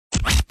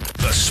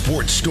The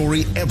sports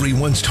story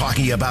everyone's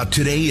talking about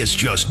today is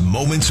just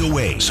moments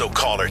away. So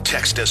call or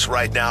text us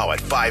right now at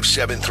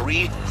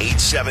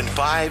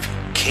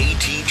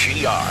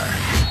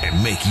 573-875-KTGR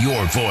and make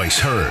your voice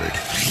heard.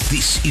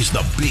 This is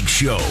The Big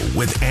Show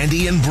with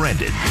Andy and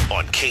Brendan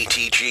on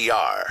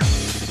KTGR.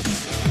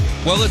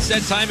 Well, it's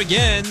that time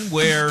again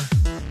where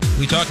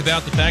we talk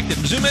about the fact that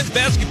Mizzou men's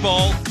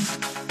basketball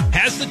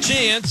has the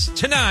chance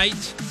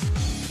tonight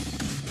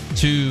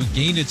to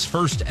gain its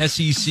first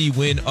SEC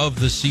win of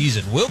the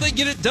season. Will they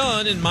get it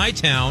done in my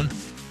town,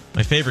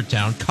 my favorite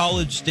town,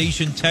 College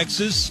Station,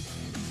 Texas,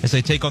 as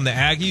they take on the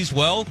Aggies?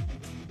 Well,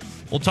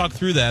 we'll talk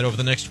through that over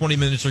the next 20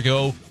 minutes or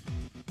so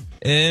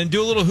and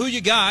do a little who you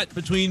got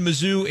between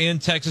Mizzou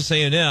and Texas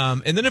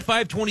A&M. And then at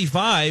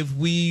 5:25,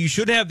 we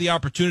should have the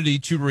opportunity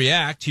to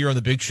react here on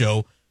the Big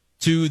Show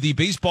to the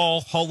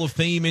Baseball Hall of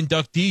Fame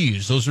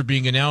inductees. Those are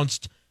being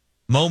announced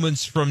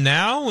moments from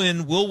now,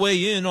 and we'll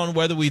weigh in on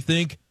whether we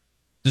think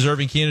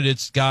deserving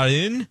candidates got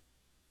in.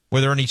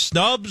 Were there any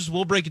snubs?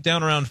 We'll break it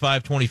down around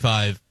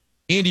 5:25.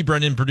 Andy,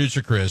 Brendan,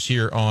 producer Chris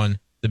here on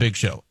The Big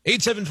Show.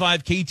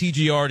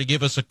 875-KTGR to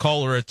give us a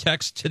call or a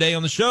text today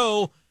on the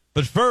show.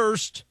 But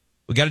first,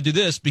 we got to do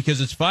this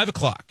because it's 5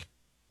 o'clock.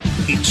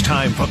 It's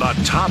time for the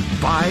Top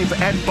 5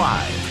 at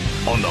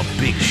 5 on The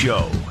Big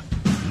Show.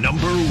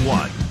 Number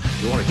 1.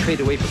 You want to trade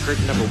away for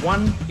curtain number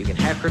 1? You can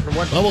have curtain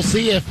 1. Well, we'll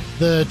see if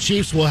the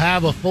Chiefs will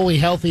have a fully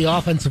healthy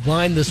offensive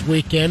line this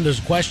weekend. There's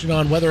a question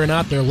on whether or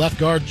not their left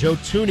guard, Joe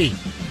Tooney,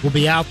 will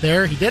be out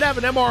there. He did have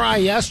an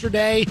MRI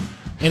yesterday,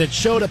 and it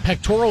showed a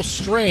pectoral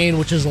strain,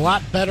 which is a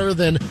lot better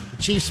than the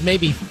Chiefs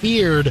maybe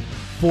feared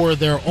for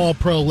their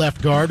all-pro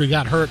left guard who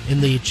got hurt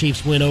in the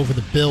Chiefs' win over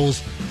the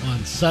Bills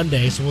on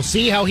Sunday. So we'll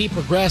see how he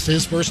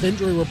progresses. First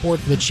injury report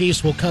for the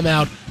Chiefs will come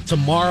out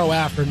tomorrow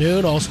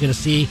afternoon. Also going to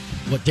see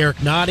what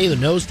Derek Nottie, the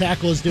nose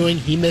tackle, is doing.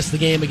 He missed the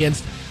game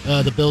against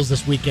the Bills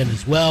this weekend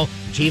as well.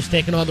 Chiefs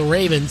taking on the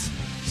Ravens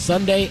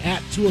Sunday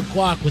at 2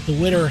 o'clock with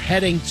the winner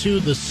heading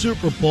to the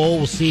Super Bowl.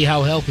 We'll see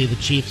how healthy the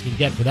Chiefs can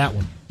get for that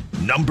one.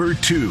 Number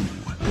 2.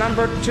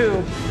 Number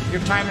 2, your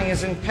timing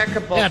is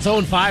impeccable. Yeah, it's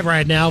 0-5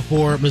 right now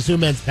for Mizzou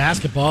men's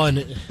basketball, and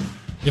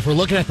if we're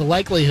looking at the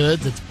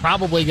likelihoods, it's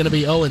probably going to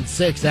be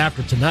 0-6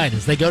 after tonight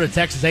as they go to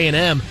Texas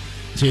A&M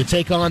to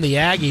take on the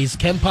Aggies.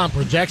 KenPom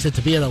projects it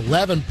to be an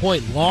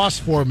 11-point loss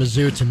for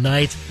Mizzou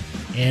tonight.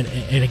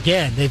 And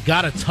again, they've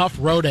got a tough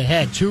road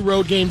ahead. 2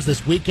 road games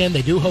this weekend.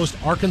 They do host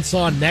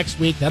Arkansas next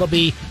week. That'll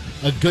be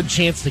a good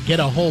chance to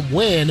get a home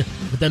win,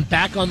 but then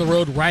back on the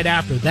road right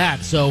after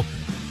that. So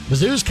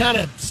Mizzou's kind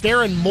of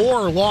staring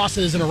more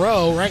losses in a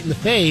row right in the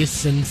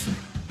face, and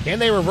can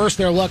they reverse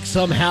their luck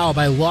somehow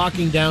by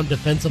locking down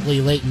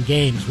defensively late in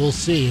games? We'll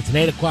see. It's an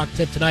 8 o'clock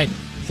tip tonight,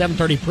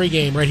 7:30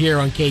 pregame right here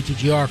on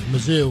KTGR from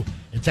Mizzou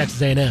and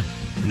Texas A&M.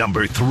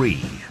 Number 3.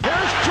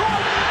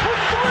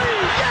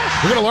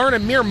 We're going to learn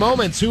in mere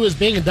moments who is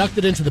being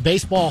inducted into the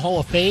Baseball Hall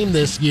of Fame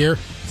this year.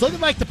 It's looking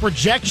like the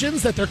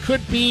projections that there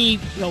could be,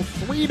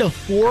 3 to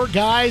 4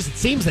 guys. It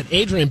seems that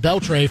Adrian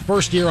Beltre,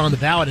 first year on the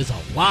ballot, is a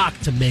lock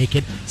to make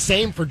it.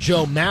 Same for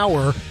Joe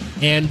Mauer.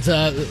 And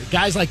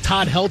guys like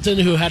Todd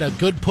Helton, who had a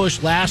good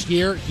push last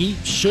year, he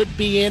should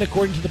be in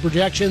according to the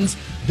projections.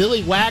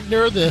 Billy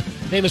Wagner, the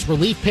famous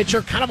relief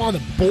pitcher, kind of on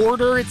the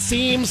border, it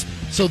seems.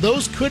 So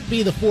those could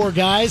be the 4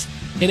 guys.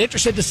 And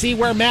interested to see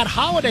where Matt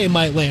Holliday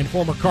might land,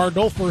 former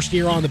Cardinal, first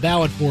year on the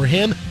ballot for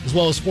him, as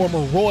well as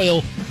former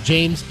Royal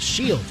James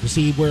Shields. We'll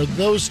see where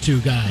those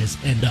 2 guys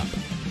end up.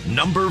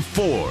 Number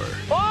 4.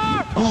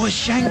 Oh,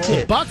 shanked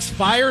it. The Bucks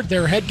fired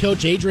their head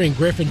coach Adrian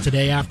Griffin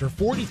today after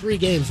 43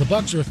 games. The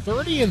Bucks are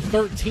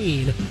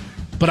 30-13,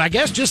 but I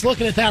guess just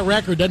looking at that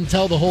record doesn't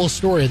tell the whole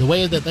story. The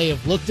way that they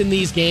have looked in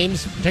these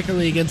games,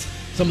 particularly against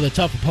some of the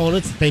tough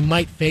opponents that they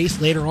might face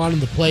later on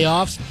in the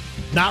playoffs,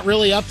 not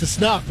really up to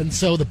snuff, and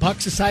so the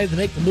Bucks decided to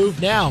make the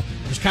move now.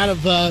 There's kind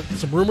of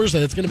some rumors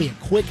that it's going to be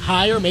a quick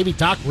hire. Maybe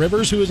Doc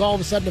Rivers, who is all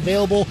of a sudden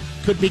available,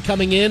 could be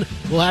coming in.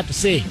 We'll have to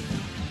see.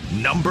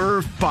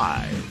 Number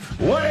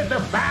 5. What did the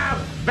 5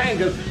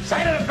 fingers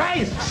say to the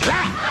face?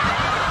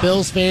 Slap!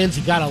 Bills fans,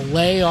 you got to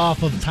lay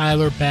off of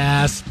Tyler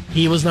Bass.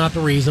 He was not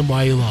the reason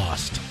why you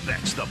lost.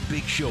 That's the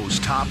Big Show's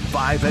Top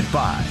 5 at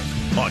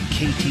 5 on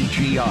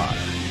KTGR.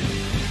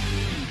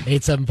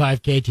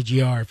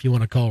 875-KTGR if you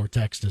want to call or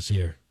text us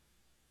here.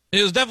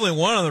 It was definitely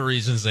one of the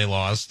reasons they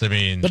lost. I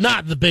mean, but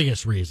not the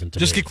biggest reason to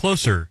just me. Get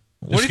closer.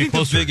 What do you think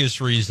the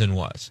biggest reason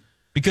was?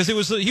 Because he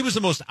was the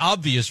most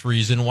obvious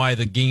reason why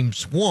the game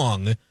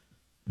swung.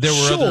 There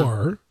were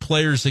other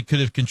players that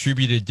could have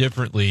contributed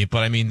differently,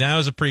 but I mean that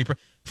was a pretty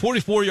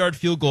 44-yard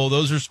field goal.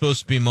 Those are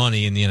supposed to be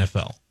money in the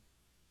NFL.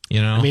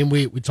 I mean,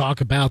 we talk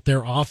about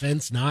their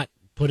offense not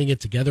putting it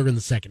together in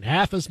the second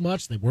half as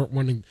much. They weren't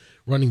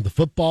running the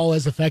football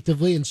as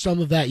effectively, and some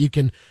of that you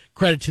can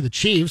credit to the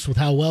Chiefs with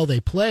how well they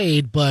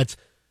played, but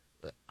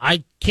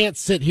I can't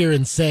sit here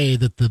and say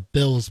that the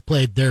Bills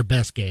played their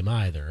best game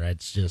either.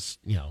 It's just,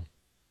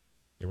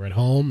 they were at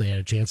home, they had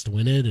a chance to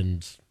win it,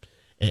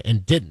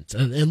 and didn't.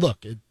 And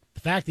look, the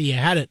fact that you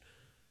had it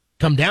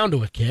come down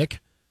to a kick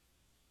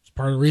is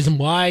part of the reason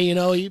why, you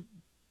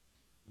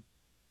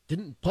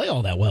didn't play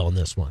all that well in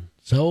this one.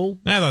 So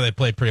I thought they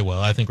played pretty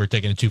well. I think we're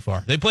taking it too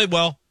far. They played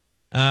well.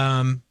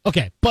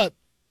 Okay, but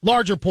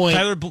larger point.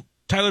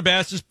 Tyler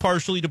Bass is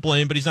partially to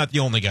blame, but he's not the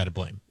only guy to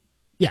blame.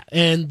 Yeah,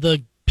 and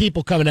the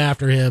people coming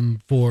after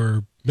him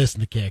for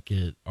missing the kick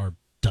are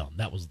dumb.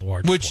 That was the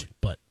larger point.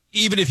 But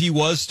even if he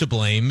was to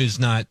blame, is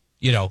not,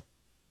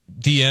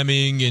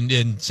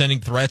 DMing and sending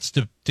threats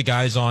to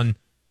guys on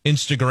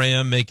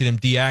Instagram, making him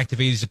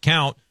deactivate his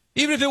account.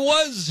 Even if it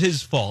was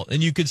his fault,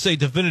 and you could say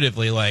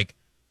definitively,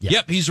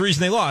 yep, he's the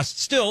reason they lost.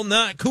 Still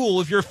not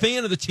cool. If you're a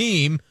fan of the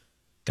team,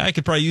 guy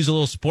could probably use a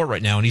little support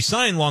right now, and he's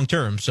signed long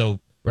term. So,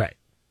 right,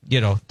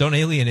 don't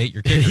alienate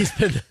your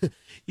kicker.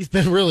 He's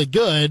been really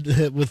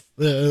good with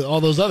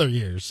all those other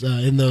years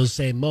in those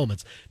same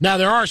moments. Now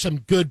there are some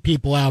good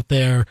people out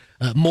there,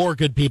 more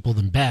good people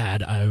than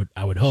bad.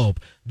 I would hope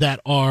that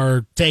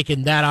are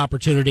taking that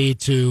opportunity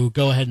to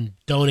go ahead and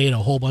donate a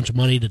whole bunch of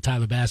money to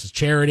Tyler Bass's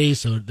charity.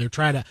 So they're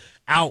trying to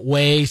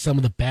outweigh some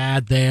of the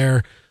bad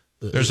there.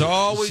 There's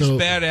always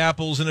bad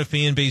apples in a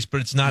fan base, but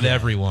it's not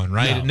everyone,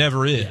 right? No, it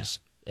never is.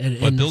 Yeah.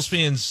 But Bills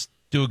fans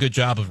do a good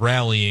job of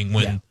rallying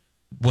when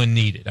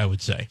needed, I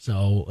would say.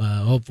 So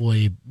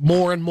hopefully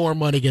more and more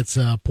money gets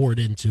poured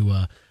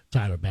into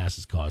Tyler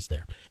Bass's cause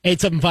there.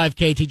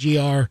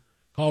 875-KTGR,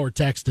 call or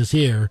text us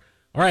here.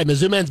 All right,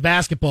 Mizzou men's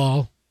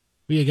basketball.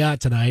 Who you got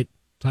tonight?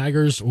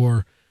 Tigers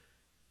or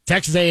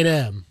Texas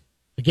A&M?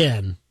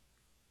 Again,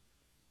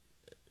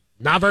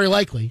 not very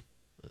likely.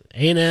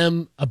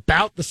 A&M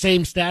about the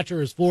same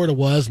stature as Florida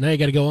was. Now you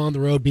got to go on the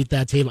road, beat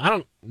that team. I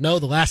don't know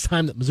the last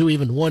time that Mizzou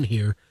even won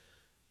here.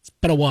 It's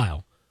been a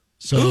while.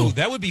 So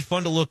that would be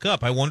fun to look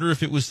up. I wonder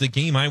if it was the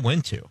game I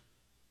went to.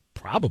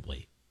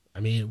 Probably. I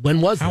mean,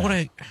 when was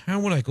that? How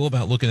would I go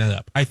about looking that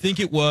up? I think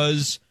it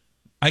was.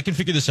 I can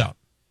figure this out.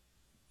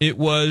 It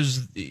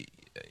was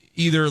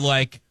either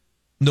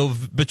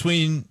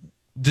between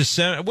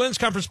December. When's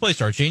conference play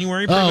start?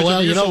 January. Oh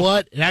well, you know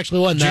what? It actually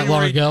wasn't that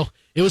long ago.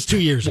 It was 2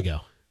 years ago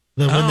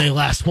when they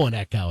last won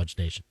at College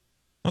Station.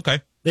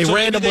 Okay. They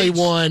randomly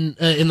won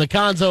in the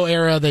Conzo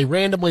era. They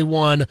randomly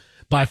won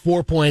by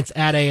 4 points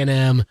at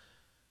A&M.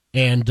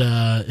 And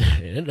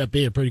it ended up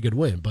being a pretty good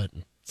win, but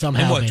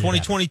somehow. And what,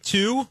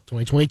 2022?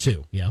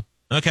 2022, yeah.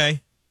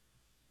 Okay.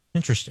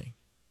 Interesting.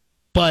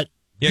 But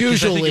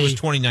usually. I think it was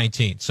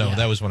 2019, so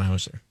that was when I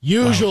was there.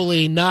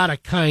 Usually not a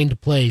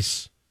kind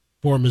place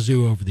for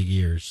Mizzou over the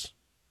years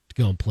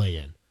to go and play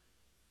in.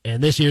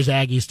 And this year's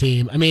Aggies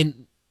team, I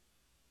mean,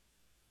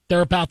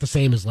 they're about the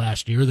same as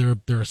last year.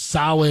 They're a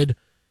solid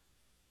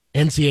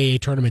NCAA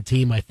tournament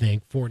team, I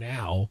think, for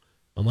now,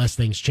 unless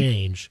things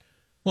change.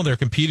 Well, they're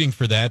competing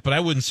for that, but I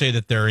wouldn't say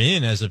that they're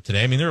in as of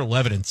today. I mean, they're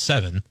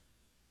 11-7.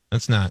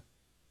 That's not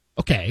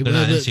okay. They're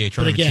not an NCAA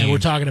tournament but again, team we're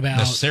talking about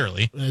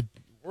necessarily.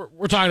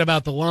 We're talking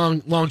about the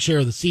long share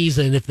of the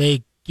season. If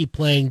they keep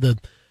playing to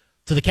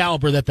the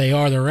caliber that they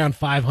are, they're around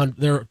 500.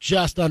 They're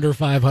just under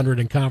 500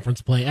 in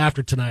conference play.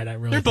 After tonight, I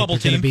really think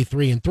they're going to be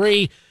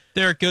 3-3.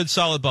 They're a good,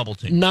 solid bubble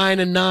team.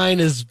 9-9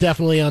 is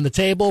definitely on the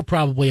table.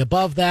 Probably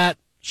above that,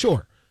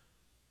 sure.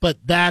 But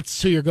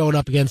that's who you're going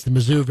up against. The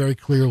Mizzou very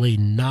clearly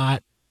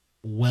not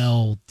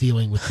well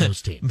dealing with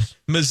those teams.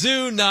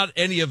 Mizzou, not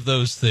any of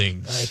those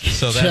things.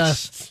 So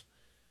that's just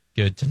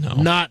good to know.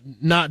 Not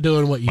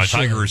doing what you should.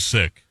 My tiger is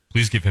sick.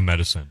 Please give him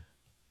medicine.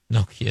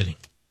 No kidding.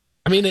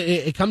 I mean,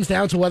 it comes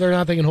down to whether or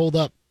not they can hold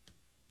up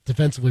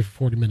defensively for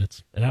 40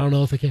 minutes. And I don't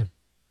know if they can.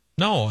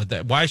 No.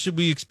 Why should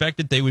we expect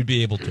that they would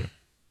be able to?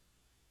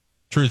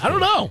 Truthfully. I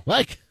don't know.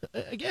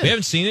 Again. We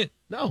haven't seen it.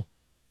 No.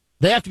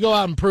 They have to go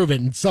out and prove it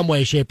in some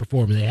way, shape, or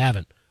form, and they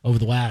haven't over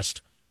the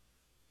last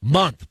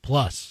month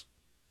plus,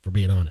 for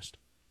being honest.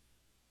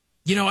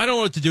 I don't know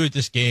what to do with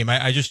this game.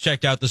 I just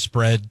checked out the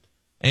spread.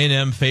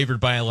 A&M favored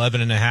by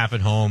 11.5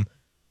 at home.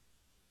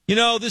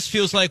 This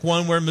feels like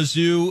one where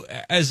Mizzou,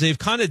 as they've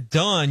kind of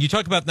done, you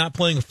talk about not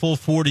playing a full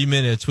 40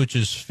 minutes, which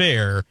is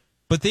fair,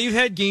 but they've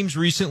had games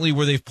recently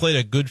where they've played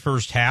a good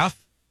first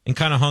half and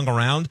kind of hung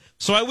around.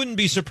 So I wouldn't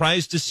be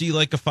surprised to see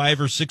like a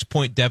 5 or 6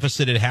 point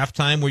deficit at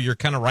halftime where you're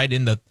kind of right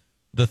in the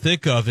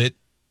thick of it.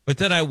 But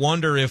then I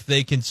wonder if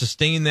they can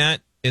sustain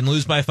that and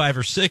lose by 5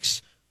 or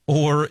 6,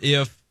 or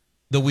if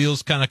the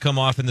wheels kind of come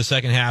off in the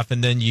second half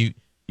and then you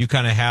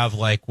kind of have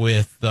like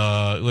with,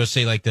 let's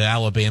say like the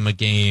Alabama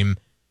game,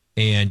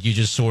 and you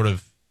just sort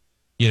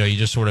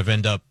of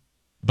end up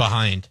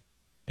behind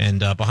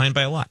behind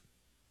by a lot.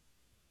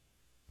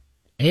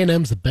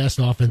 A&M's the best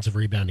offensive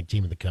rebounding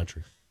team in the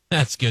country.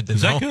 That's good to know.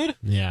 Is that good?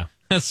 Yeah.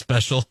 That's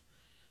special.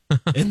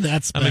 And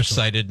that's special. I'm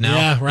excited now.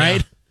 Yeah,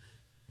 right?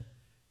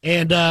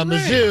 Yeah. And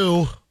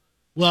Mizzou,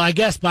 well, I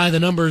guess by the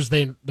numbers,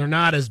 they're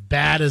not as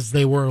bad as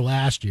they were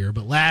last year,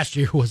 but last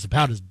year was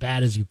about as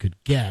bad as you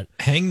could get.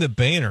 Hang the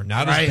banner.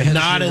 Not as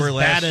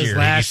bad as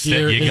last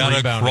year. You got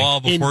to crawl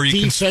before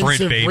you can sprint,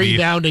 baby. Defensive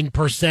rebounding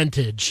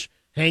percentage.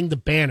 Hang the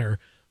banner.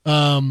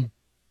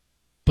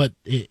 But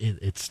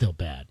it's still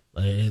bad.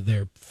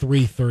 They're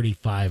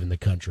 335 in the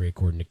country,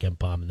 according to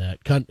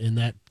KenPom. In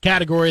that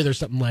category, there's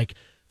something like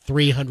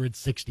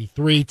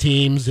 363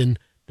 teams in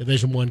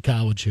Division I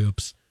college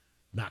hoops.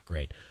 Not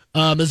great.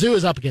 Mizzou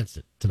is up against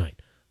it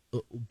tonight.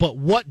 But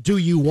what do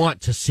you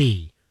want to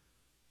see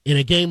in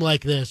a game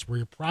like this where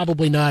you're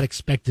probably not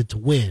expected to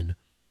win?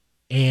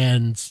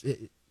 And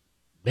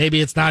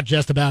maybe it's not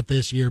just about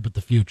this year, but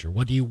the future.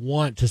 What do you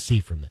want to see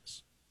from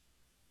this?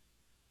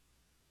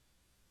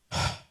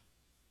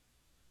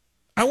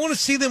 I want to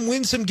see them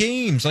win some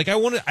games. Like I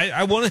want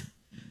to.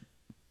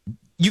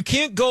 You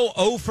can't go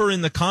over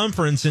in the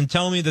conference and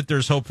tell me that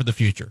there's hope for the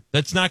future.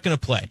 That's not going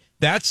to play.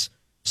 That's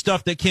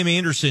stuff that Kim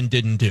Anderson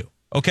didn't do.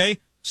 Okay,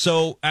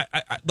 so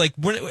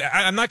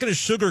I'm not going to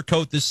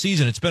sugarcoat this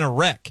season. It's been a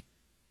wreck,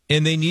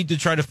 and they need to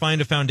try to find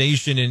a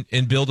foundation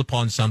and build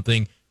upon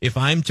something. If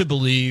I'm to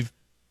believe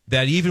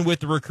that even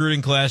with the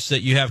recruiting class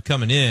that you have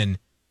coming in,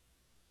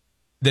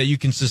 that you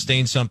can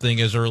sustain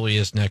something as early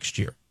as next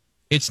year.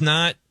 It's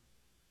not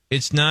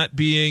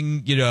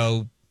being,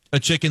 a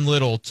Chicken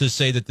Little to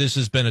say that this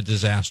has been a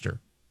disaster,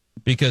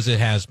 because it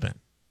has been.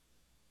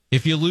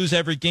 If you lose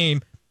every game,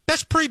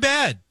 that's pretty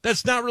bad.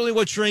 That's not really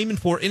what you're aiming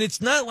for. And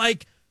it's not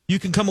like you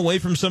can come away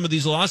from some of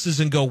these losses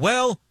and go,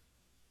 well,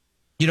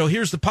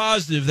 here's the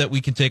positive that we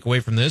can take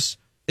away from this.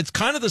 It's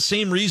kind of the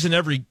same reason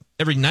every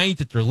night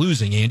that they're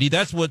losing, Andy.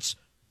 That's what's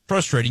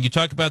frustrating. You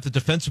talk about the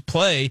defensive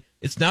play.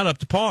 It's not up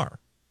to par.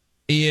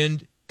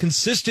 And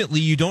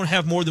consistently, you don't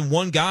have more than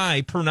one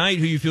guy per night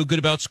who you feel good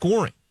about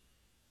scoring.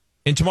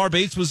 And Tamar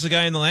Bates was the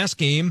guy in the last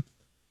game,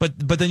 but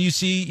then you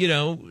see,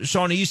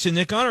 Sean East and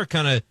Nick Honor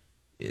kind of,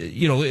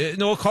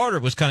 Noah Carter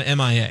was kind of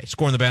MIA,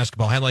 scoring the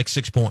basketball, had like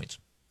 6 points.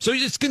 So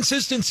it's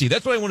consistency.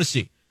 That's what I want to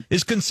see,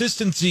 is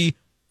consistency,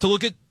 to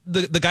look at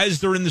the guys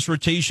that are in this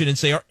rotation and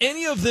say, are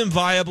any of them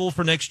viable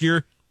for next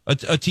year?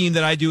 A team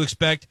that I do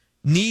expect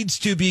needs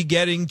to be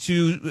getting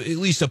to at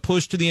least a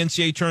push to the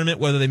NCAA tournament,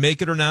 whether they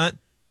make it or not.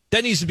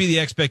 That needs to be the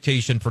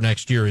expectation for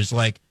next year, is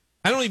like,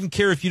 I don't even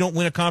care if you don't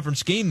win a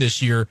conference game this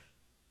year.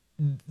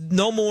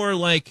 No more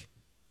like,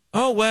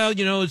 oh, well,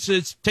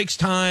 it takes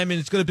time and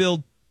it's going to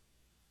build.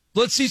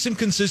 Let's see some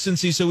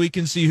consistency so we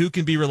can see who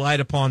can be relied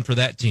upon for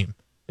that team.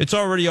 It's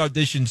already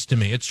auditions to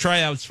me. It's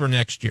tryouts for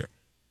next year,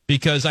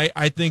 because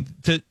I think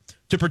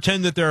to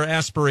pretend that there are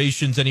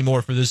aspirations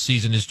anymore for this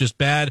season is just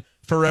bad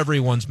for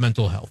everyone's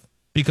mental health,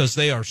 because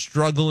they are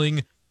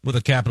struggling with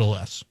a capital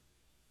S.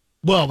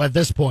 Well, at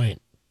this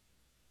point,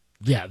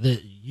 yeah,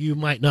 you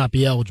might not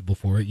be eligible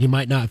for it. You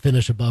might not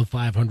finish above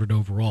 500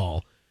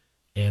 overall.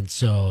 And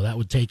so that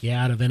would take you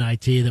out of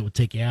NIT. That would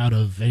take you out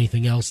of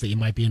anything else that you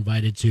might be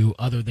invited to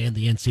other than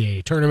the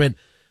NCAA tournament.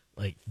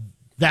 Like,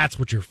 that's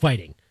what you're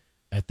fighting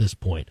at this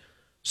point.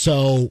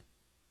 So,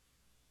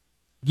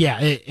 yeah,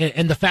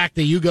 and the fact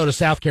that you go to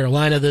South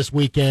Carolina this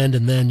weekend,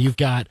 and then you've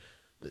got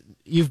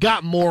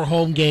more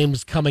home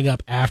games coming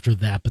up after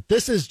that. But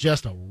this is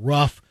just a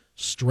rough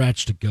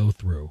stretch to go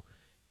through.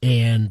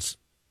 And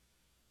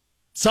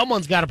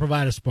someone's got to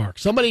provide a spark.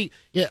 Somebody,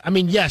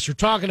 yes, you're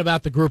talking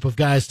about the group of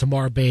guys: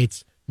 Tamar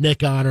Bates,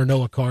 Nick Honor,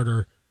 Noah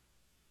Carter,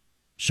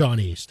 Sean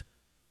East.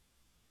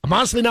 I'm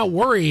honestly not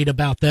worried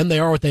about them. They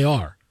are what they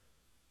are.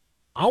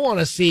 I want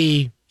to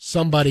see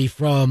somebody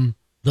from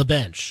the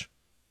bench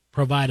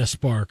provide a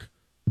spark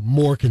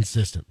more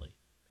consistently.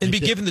 And be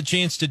given the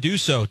chance to do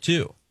so,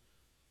 too.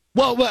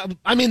 Well,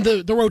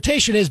 the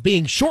rotation is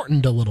being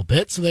shortened a little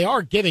bit, so they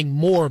are giving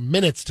more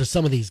minutes to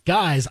some of these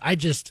guys. I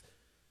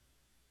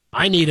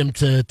need him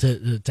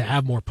to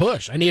have more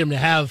push. I need him to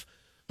have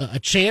a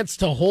chance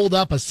to hold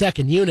up a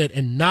second unit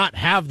and not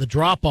have the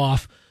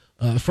drop-off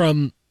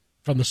from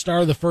the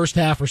start of the first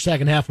half or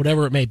second half,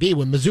 whatever it may be.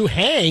 When Mizzou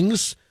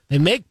hangs, they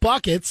make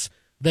buckets.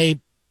 They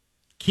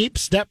keep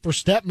step for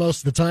step most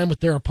of the time with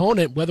their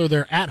opponent, whether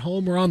they're at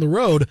home or on the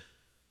road.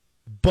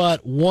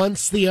 But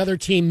once the other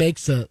team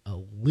makes a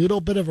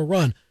little bit of a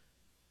run,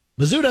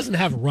 Mizzou doesn't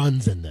have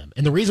runs in them.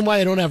 And the reason why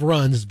they don't have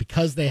runs is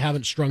because they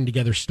haven't strung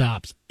together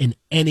stops in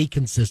any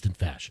consistent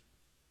fashion.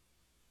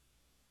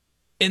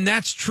 And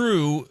that's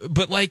true,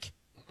 but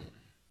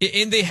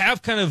and they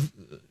have kind of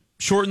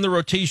shortened the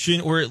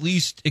rotation, or at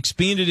least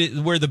expanded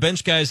it, where the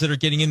bench guys that are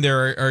getting in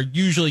there are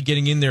usually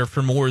getting in there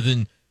for more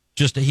than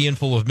just a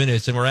handful of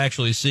minutes, and we're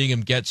actually seeing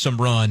them get some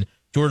run.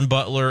 Jordan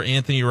Butler,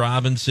 Anthony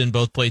Robinson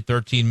both played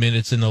 13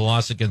 minutes in the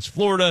loss against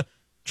Florida.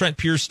 Trent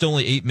Pierce still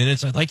only 8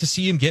 minutes. I'd like to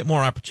see him get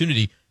more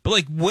opportunity.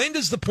 But, when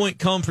does the point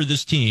come for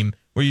this team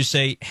where you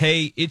say,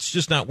 hey, it's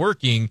just not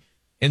working,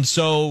 and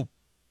so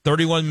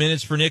 31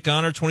 minutes for Nick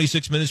Honor,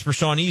 26 minutes for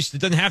Sean East?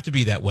 It doesn't have to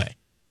be that way.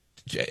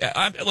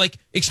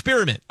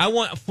 Experiment. I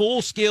want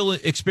full-scale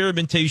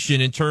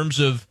experimentation in terms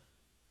of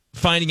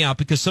finding out,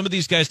 because some of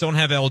these guys don't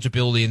have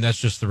eligibility, and that's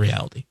just the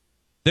reality.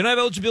 They don't have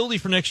eligibility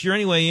for next year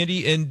anyway,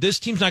 Andy, and this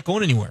team's not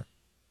going anywhere.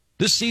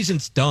 This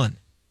season's done.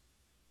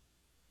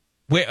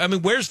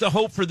 Where's the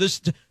hope for this,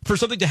 for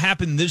something to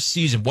happen this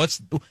season?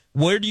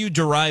 Where do you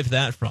derive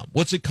that from?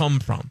 What's it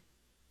come from?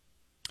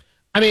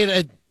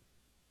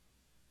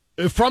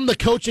 From the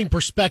coaching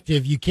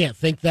perspective, you can't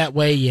think that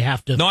way. You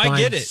have to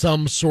find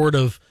some sort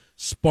of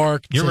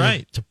spark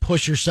to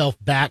push yourself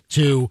back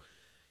to,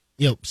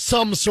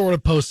 some sort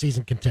of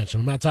postseason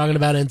contention. I'm not talking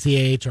about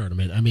NCAA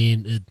tournament. I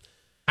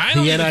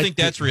don't even think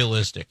that's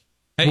realistic.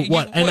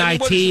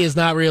 NIT is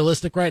not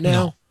realistic right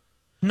now?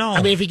 No.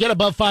 I mean, if you get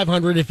above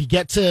 500,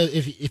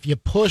 if you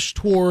push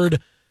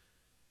toward,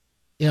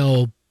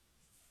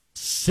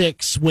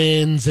 6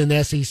 wins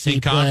in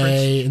SEC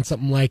play and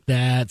something like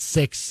that,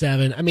 6,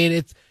 7. I mean,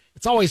 it's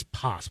always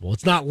possible.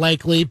 It's not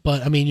likely,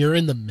 but I mean, you're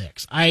in the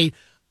mix. I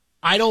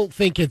don't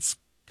think it's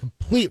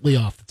completely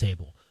off the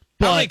table.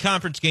 But, how many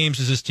conference games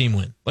does this team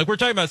win? Like, we're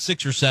talking about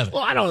 6 or 7.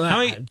 Well, I don't know.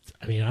 I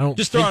don't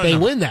just think they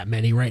win that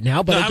many right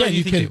now. But again,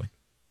 you can.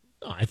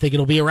 I think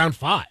it'll be around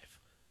 5.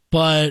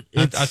 But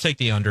I'll take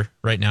the under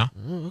right now.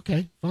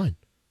 Okay, fine.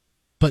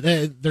 But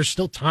there's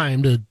still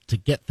time to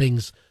get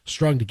things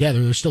strung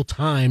together. There's still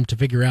time to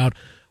figure out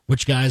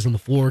which guys on the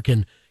floor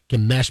can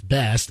mesh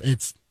best.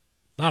 It's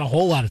not a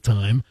whole lot of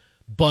time,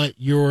 but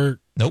you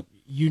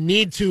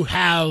need to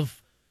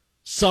have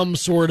some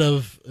sort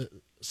of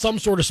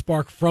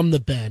spark from the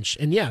bench.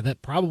 And yeah,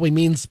 that probably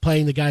means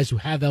playing the guys who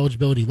have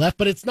eligibility left,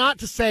 but it's not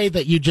to say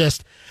that you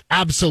just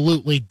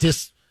absolutely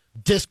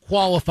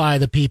disqualify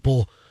the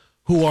people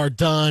who are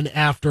done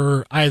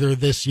after either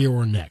this year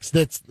or next.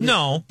 That's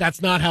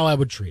not how I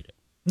would treat it.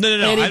 No.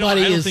 I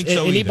don't think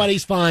so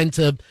anybody's fine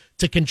to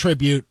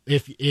contribute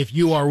if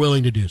you are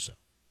willing to do so.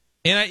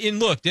 And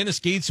look, Dennis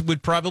Gates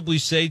would probably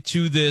say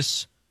to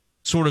this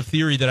sort of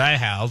theory that I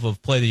have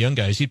of play the young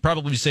guys, he'd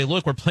probably say,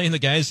 look, we're playing the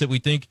guys that we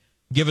think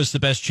give us the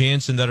best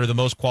chance and that are the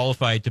most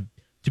qualified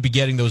to be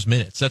getting those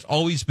minutes. That's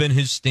always been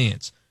his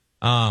stance.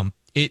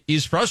 It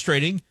is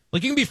frustrating.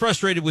 Like, you can be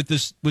frustrated with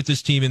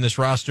this team and this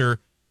roster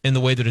and the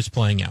way that it's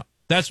playing out.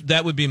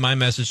 That would be my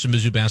message to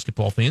Mizzou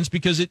basketball fans,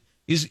 because it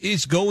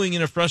is going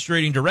in a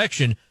frustrating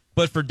direction.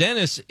 But for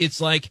Dennis, it's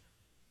like,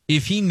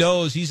 if he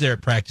knows, he's there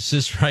at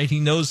practices, right?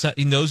 He knows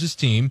his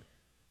team,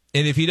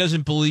 and if he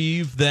doesn't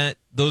believe that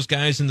those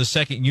guys in the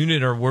second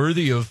unit are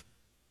worthy of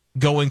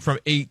going from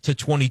 8 to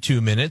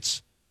 22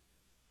 minutes,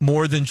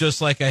 more than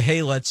just like a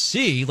hey, let's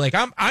see. Like,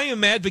 I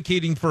am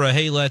advocating for a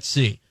hey, let's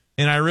see,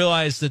 and I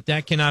realize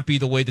that cannot be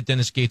the way that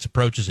Dennis Gates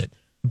approaches it.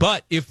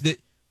 But if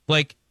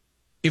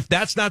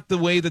that's not the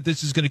way that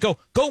this is going to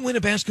go win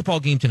a basketball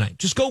game tonight.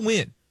 Just go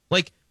win.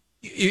 Like,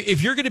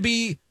 if you're going to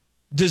be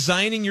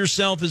designing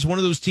yourself as one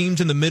of those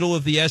teams in the middle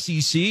of the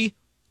SEC,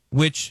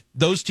 which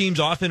those teams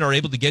often are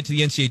able to get to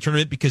the NCAA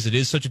tournament because it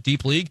is such a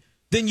deep league,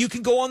 then you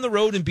can go on the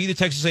road and beat the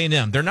Texas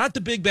A&M. They're not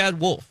the big bad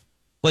wolf.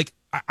 Like,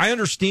 I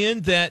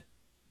understand that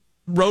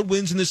road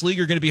wins in this league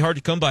are going to be hard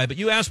to come by, but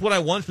you ask what I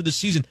want for this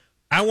season.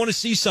 I want to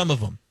see some of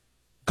them.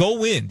 Go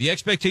win. The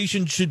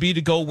expectation should be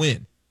to go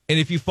win. And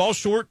if you fall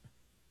short,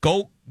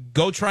 go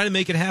try to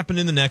make it happen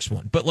in the next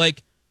one. But,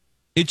 like,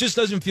 it just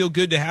doesn't feel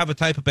good to have a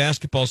type of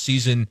basketball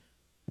season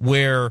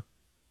where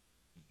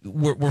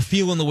we're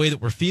feeling the way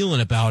that we're feeling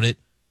about it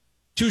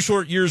 2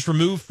 short years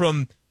removed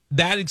from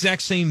that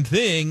exact same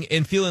thing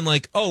and feeling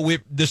like,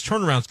 this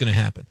turnaround's going to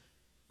happen.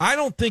 I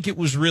don't think it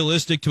was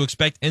realistic to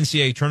expect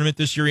NCAA tournament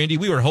this year, Andy.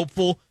 We were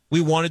hopeful.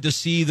 We wanted to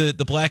see the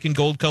black and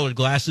gold colored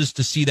glasses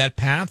to see that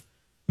path.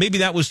 Maybe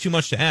that was too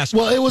much to ask.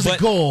 Well, it was a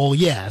goal,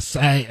 yes.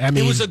 I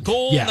mean, it was a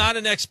goal, not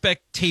an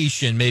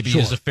expectation, maybe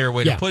is a fair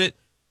way to put it.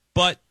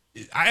 But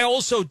I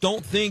also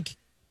don't think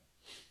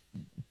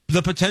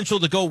the potential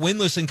to go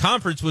winless in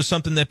conference was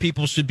something that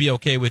people should be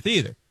okay with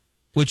either.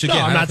 Which,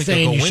 again, I'm not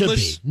saying you winless.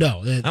 should be.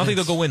 No, I don't think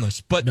they'll go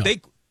winless. But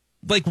they,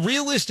 like,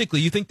 realistically,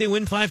 you think they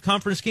win 5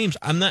 conference games?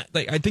 I'm not.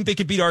 Like, I think they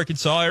could beat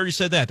Arkansas. I already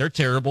said that. They're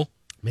terrible.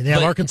 I mean, they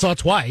have Arkansas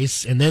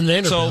twice, and then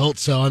Vanderbilt.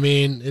 So I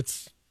mean,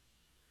 it's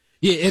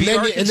and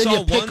then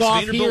you pick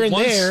off here and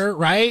there,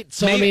 right?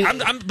 So maybe, I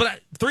mean,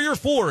 but 3 or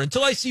 4.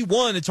 Until I see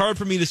 1, it's hard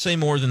for me to say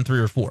more than 3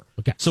 or 4.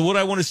 Okay. So what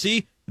I want to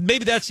see,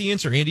 maybe that's the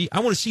answer, Andy.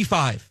 I want to see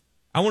 5.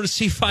 I want to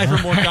see 5 or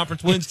more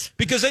conference wins,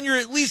 because then you're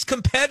at least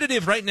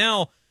competitive. Right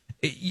now,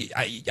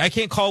 I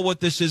can't call what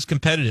this is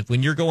competitive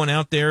when you're going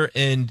out there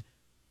and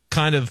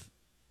kind of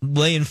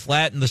laying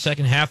flat in the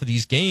second half of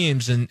these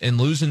games and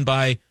losing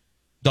by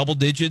double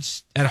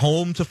digits at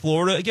home to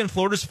Florida. Again,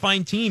 Florida's a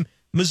fine team.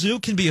 Mizzou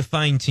can be a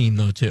fine team,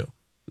 though, too.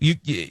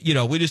 You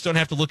know, we just don't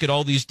have to look at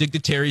all these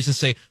dignitaries and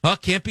say,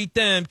 can't beat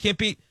them, can't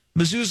beat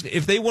Mizzou's.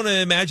 If they want to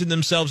imagine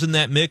themselves in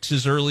that mix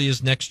as early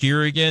as next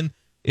year again,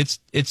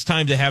 it's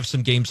time to have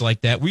some games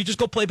like that where you just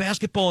go play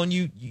basketball and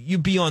you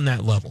be on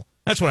that level.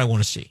 That's what I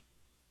want to see.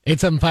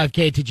 875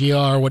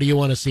 KTGR, what do you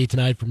want to see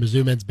tonight for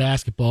Mizzou men's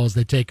basketball as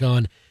they take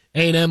on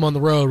A&M on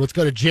the road? Let's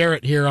go to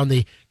Jarrett here on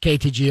the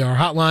KTGR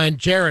hotline.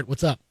 Jarrett,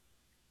 what's up?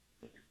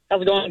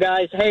 How's it going,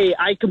 guys? Hey,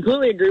 I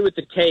completely agree with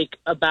the take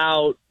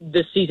about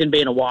this season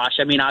being a wash.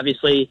 I mean,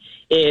 obviously,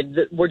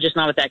 we're just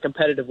not at that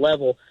competitive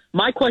level.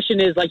 My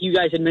question is, like you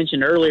guys had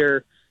mentioned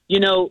earlier,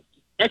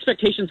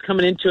 expectations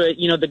coming into it,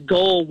 the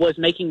goal was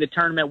making the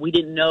tournament. We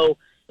didn't know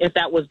if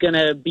that was going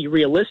to be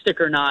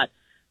realistic or not.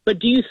 But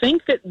do you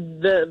think that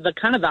the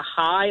kind of the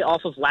high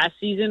off of last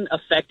season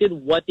affected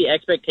what the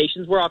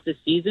expectations were off this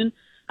season?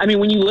 I mean,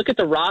 when you look at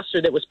the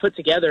roster that was put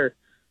together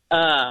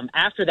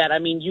after that, I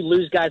mean, you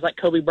lose guys like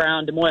Kobe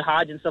Brown, Demoy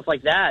Hodge, and stuff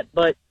like that.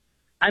 But,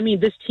 I mean,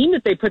 this team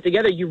that they put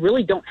together, you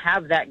really don't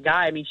have that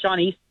guy. I mean, Sean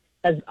East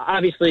has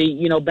obviously,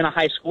 been a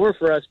high scorer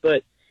for us.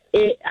 But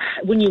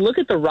when you look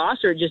at the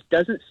roster, it just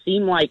doesn't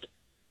seem like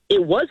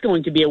it was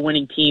going to be a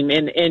winning team,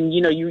 and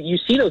you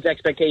see those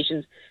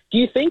expectations. Do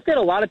you think that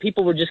a lot of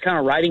people were just kind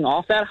of riding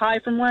off that high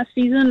from last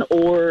season,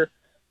 or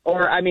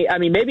I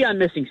mean, maybe I'm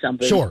missing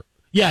something? Sure.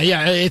 Yeah,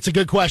 it's a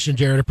good question,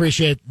 Jared.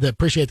 Appreciate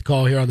the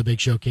call here on the Big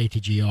Show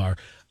KTGR.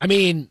 I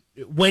mean,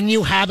 when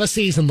you have a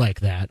season like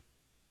that,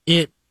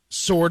 it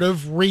sort of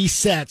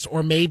resets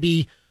or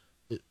maybe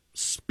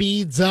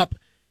speeds up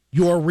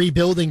your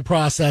rebuilding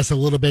process a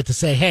little bit to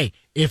say, hey,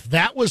 if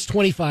that was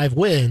 25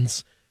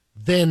 wins,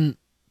 then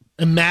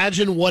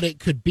imagine what it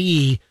could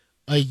be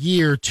a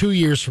year, 2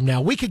 years from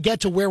now. We could get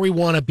to where we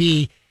want to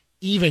be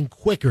even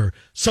quicker.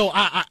 So,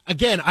 I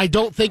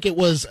don't think it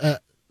was a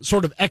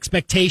sort of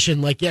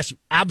expectation like, yes, you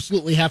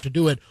absolutely have to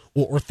do it,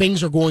 or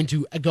things are going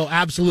to go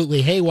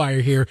absolutely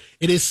haywire here.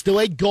 It is still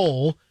a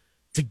goal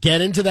to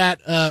get into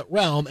that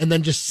realm and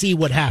then just see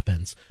what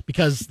happens,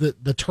 because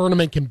the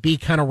tournament can be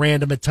kind of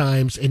random at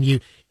times, and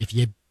if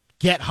you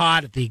get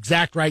hot at the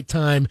exact right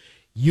time,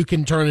 you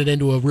can turn it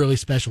into a really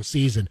special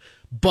season.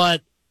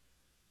 But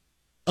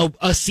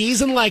a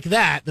season like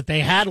that they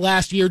had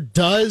last year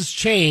does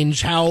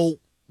change how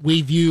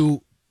we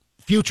view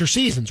future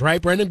seasons,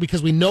 right, Brendan?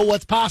 Because we know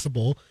what's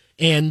possible,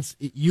 and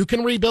you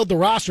can rebuild the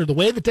roster the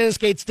way that Dennis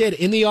Gates did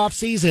in the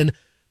offseason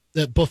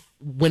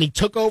when he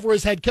took over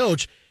as head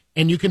coach,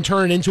 and you can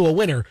turn it into a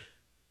winner.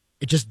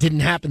 It just didn't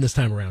happen this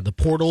time around. The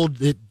portal,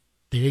 they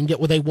didn't get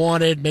what they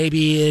wanted,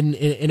 maybe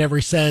in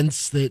every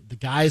sense. The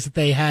guys that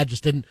they had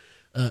just didn't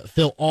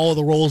fill all of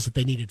the roles that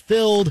they needed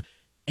filled,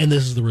 and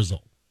this is the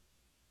result.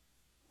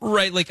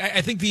 Right. Like,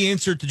 I think the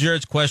answer to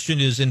Jared's question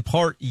is in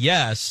part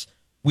yes.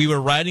 We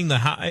were riding the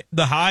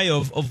high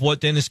of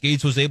what Dennis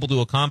Gates was able to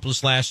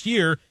accomplish last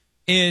year,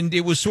 and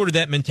it was sort of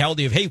that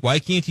mentality of, hey, why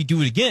can't he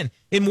do it again?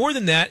 And more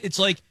than that, it's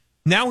like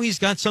now he's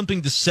got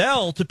something to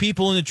sell to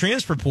people in the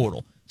transfer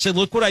portal. Say,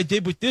 look what I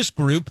did with this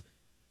group,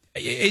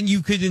 and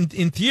you could,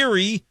 in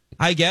theory,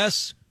 I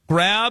guess,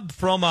 grab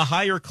from a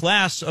higher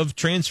class of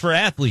transfer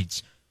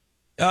athletes.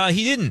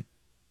 He didn't.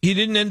 He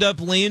didn't end up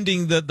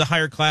landing the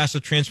higher class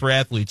of transfer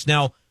athletes.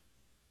 Now,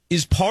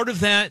 is part of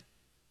that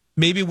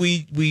maybe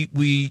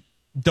we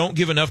don't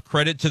give enough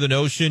credit to the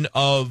notion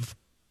of,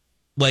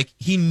 like,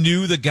 he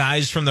knew the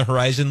guys from the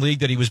Horizon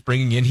League that he was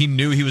bringing in. He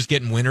knew he was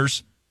getting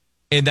winners,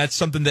 and that's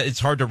something that it's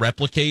hard to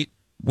replicate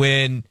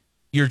when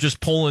you're just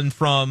pulling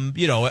from,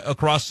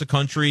 across the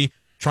country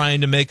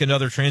trying to make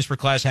another transfer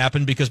class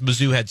happen, because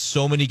Mizzou had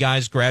so many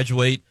guys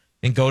graduate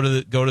and go to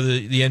the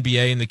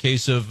NBA in the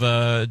case of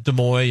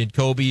Demoy and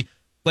Kobe.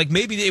 Like,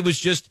 maybe it was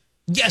just,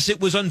 yes,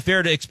 it was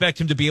unfair to expect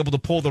him to be able to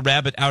pull the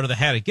rabbit out of the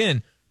hat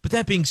again. But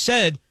that being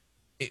said,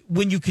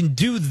 when you can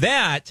do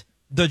that,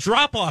 the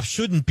drop-off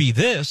shouldn't be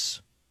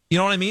this. You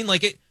know what I mean?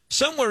 Like,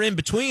 somewhere in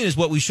between is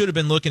what we should have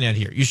been looking at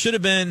here. You should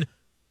have been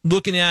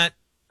looking at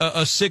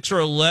a 6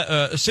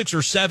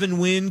 or 7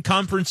 win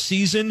conference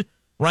season,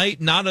 right?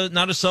 Not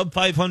a sub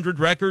 500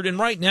 record. And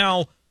right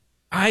now,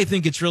 I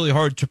think it's really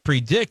hard to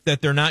predict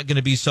that they're not going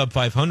to be sub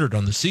 500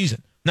 on the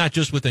season. Not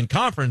just within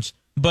conference,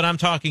 but I'm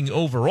talking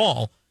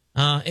overall.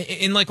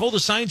 And like, all the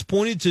signs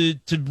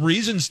pointed to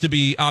reasons to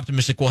be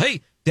optimistic. Well,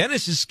 hey,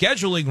 Dennis is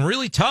scheduling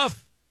really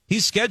tough.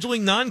 He's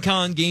scheduling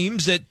non-con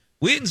games that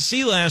we didn't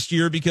see last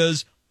year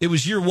because it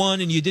was year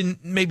one and you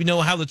didn't maybe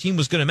know how the team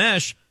was going to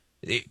mesh.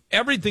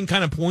 Everything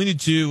kind of pointed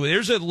to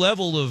there's a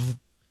level of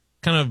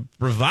kind of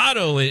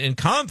bravado and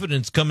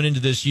confidence coming into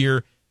this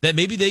year that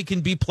maybe they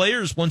can be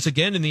players once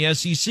again in the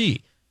SEC.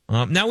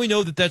 Now we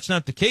know that that's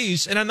not the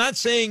case, and I'm not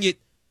saying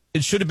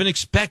it should have been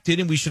expected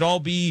and we should all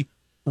be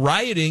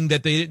rioting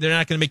that they're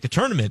not going to make the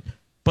tournament.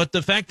 But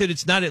the fact that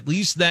it's not at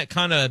least that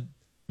kind of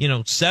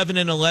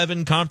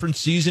 7-11 conference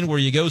season where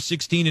you go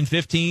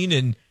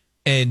 16-15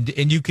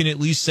 and you can at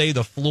least say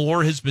the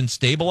floor has been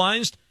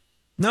stabilized.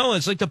 No,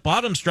 it's like the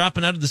bottom's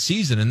dropping out of the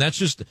season, and that's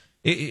just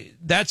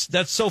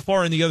that's so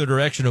far in the other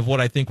direction of what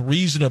I think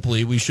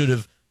reasonably we should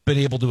have been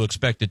able to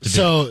expect it to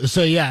be.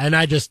 So yeah, and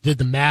I just did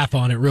the math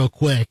on it real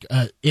quick.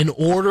 In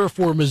order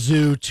for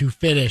Mizzou to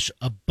finish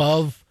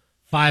above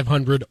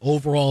 500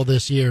 overall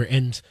this year,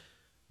 and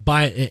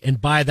by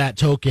that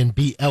token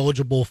be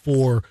eligible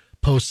for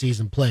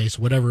postseason place,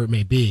 whatever it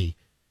may be,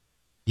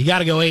 you got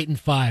to go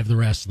 8-5 the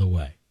rest of the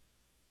way.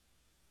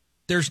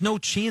 There's no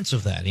chance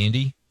of that,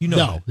 Andy.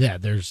 That. Yeah,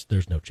 there's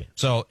no chance.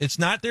 So it's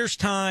not there's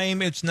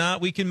time. It's not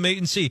we can wait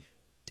and see.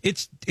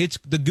 It's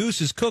the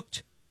goose is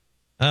cooked.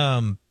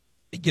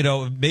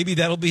 Maybe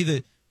that'll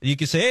be you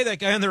can say, hey, that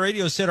guy on the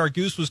radio said our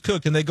goose was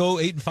cooked, and they go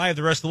 8-5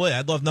 the rest of the way.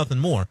 I'd love nothing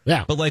more.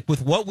 Yeah. But like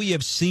with what we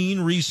have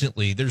seen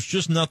recently, there's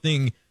just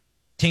nothing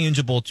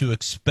tangible to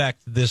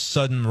expect this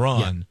sudden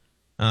run.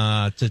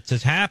 To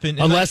happen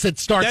unless it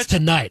starts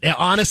tonight.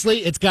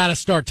 Honestly, it's got to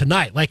start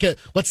tonight. Like,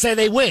 let's say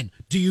they win.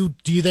 Do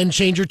you then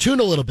change your tune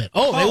a little bit?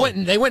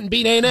 They went and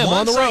beat A&M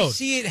on the road. Once I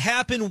see it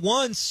happen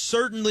once,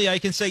 certainly I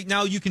can say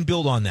now you can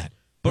build on that.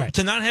 But right.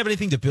 To not have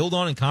anything to build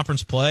on in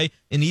conference play,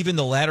 and even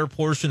the latter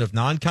portion of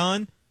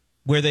non-con,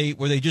 where they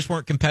just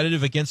weren't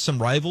competitive against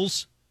some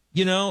rivals,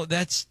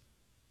 that's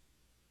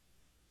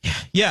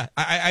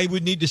I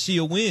would need to see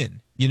a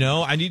win.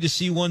 I need to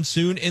see one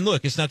soon. And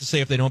look, it's not to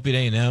say if they don't beat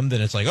A&M, then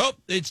it's like, oh,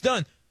 it's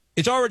done.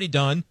 it's already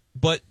done,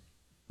 but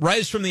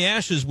rise from the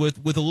ashes with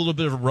a little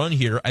bit of a run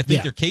here. I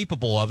think they're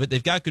capable of it.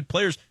 They've got good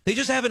players. They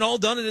just haven't all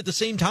done it at the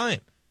same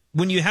time.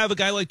 When you have a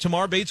guy like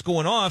Tamar Bates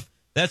going off,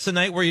 that's the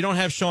night where you don't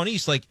have Sean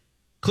East. Like,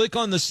 click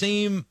on the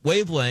same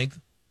wavelength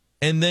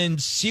and then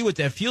see what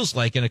that feels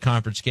like in a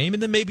conference game,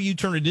 and then maybe you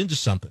turn it into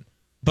something.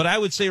 But I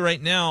would say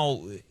right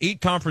now,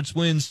 8 conference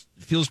wins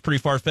feels pretty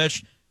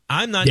far-fetched.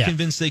 I'm not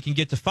convinced they can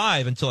get to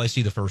 5 until I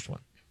see the first one.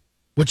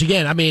 Which,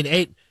 again, I mean,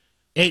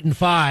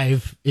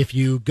 8-5, if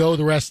you go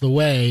the rest of the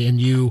way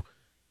and you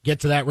get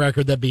to that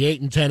record, that'd be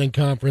 8-10 in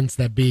conference,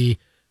 that'd be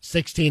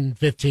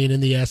 16-15 in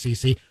the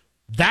SEC.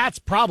 That's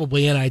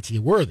probably NIT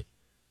worthy.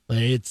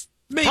 It's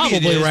maybe probably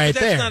it is, right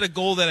but there. That's not a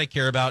goal that I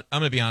care about.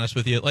 I'm going to be honest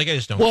with you. Like, I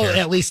just don't care. Well,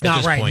 at least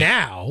not right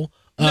now.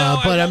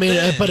 But I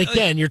mean, but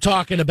again, you're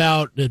talking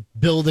about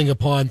building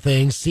upon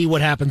things. See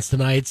what happens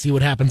tonight. See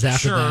what happens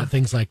after that.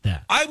 Things like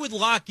that. I would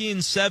lock in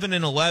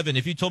 7-11.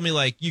 If you told me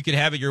like you could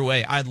have it your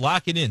way, I'd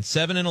lock it in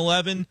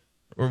 7-11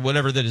 or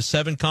whatever that is,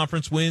 7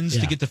 conference wins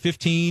to get to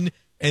 15,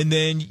 and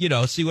then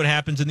see what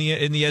happens in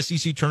the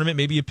SEC tournament.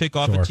 Maybe you pick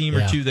off a team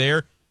or two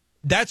there.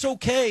 That's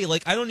okay.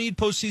 Like, I don't need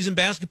postseason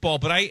basketball,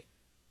 but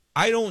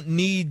I don't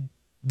need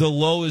the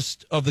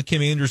lowest of the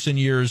Kim Anderson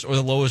years or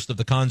the lowest of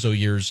the Konzo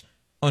years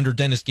under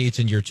Dennis Gates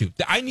in year 2.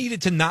 I need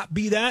it to not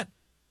be that,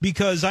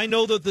 because I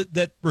know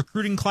that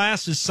recruiting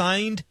class is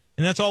signed,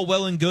 and that's all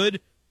well and good.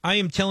 I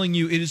am telling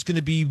you, it is going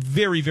to be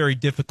very, very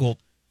difficult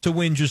to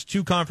win just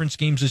 2 conference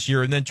games this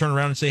year and then turn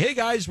around and say, hey,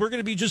 guys, we're going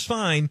to be just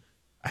fine.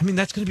 I mean,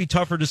 that's going to be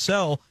tougher to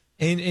sell.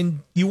 And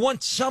you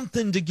want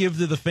something to give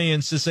to the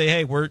fans to say,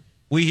 hey,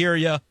 we hear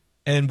you,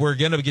 and we're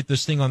going to get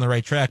this thing on the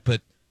right track. But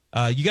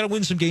you got to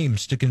win some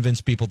games to convince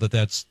people that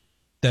it's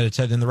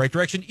headed in the right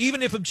direction.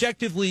 Even if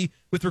objectively,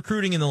 with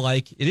recruiting and the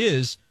like, it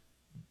is,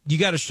 you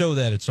got to show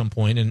that at some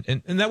point.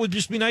 And that would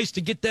just be nice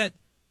to get that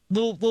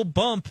little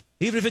bump,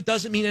 even if it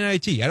doesn't mean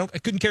NIT. I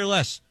couldn't care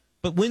less.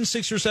 But win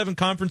 6 or 7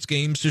 conference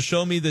games to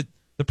show me that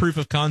the proof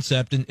of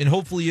concept, and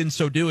hopefully in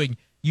so doing,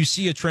 you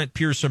see a Trent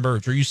Pierce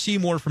emerge, or you see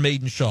more from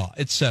Aiden Shaw,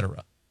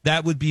 etc.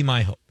 That would be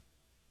my hope.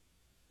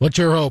 What's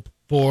your hope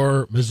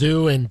for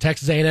Mizzou and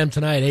Texas A&M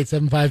tonight?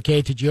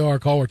 875-KTGR.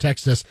 Call or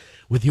text us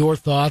with your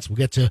thoughts. We'll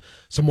get to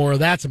some more of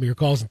that, some of your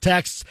calls and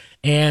texts.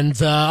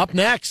 And up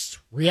next,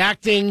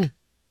 reacting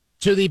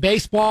to the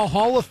Baseball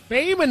Hall of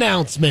Fame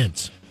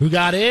announcement. Who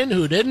got in,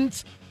 who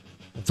didn't?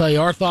 We'll tell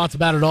you our thoughts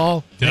about it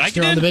all next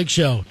year on The Big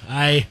Show.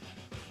 I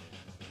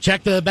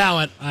checked the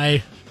ballot.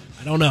 I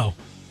don't know.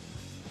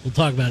 We'll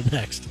talk about it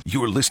next.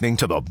 You're listening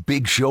to The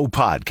Big Show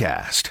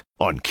podcast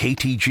on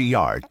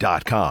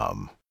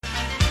KTGR.com.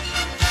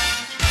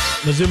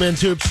 Mizzou men's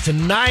hoops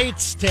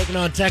tonight, taking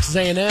on Texas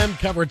A&M.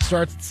 Coverage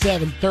starts at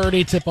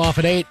 7:30, tip-off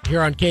at 8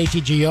 here on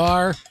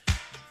KTGR.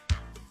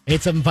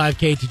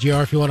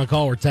 875-KTGR if you want to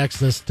call or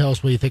text us. Tell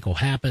us what you think will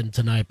happen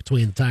tonight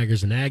between the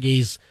Tigers and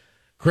Aggies.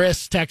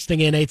 Chris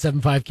texting in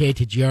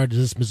 875-KTGR. Does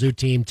this Mizzou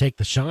team take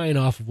the shine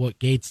off of what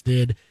Gates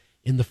did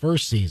in the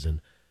first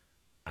season?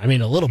 I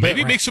mean, a little bit.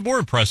 Maybe it makes it more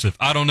impressive.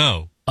 I don't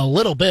know. A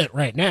little bit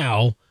right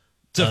now.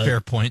 It's a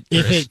fair point,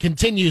 Chris. If it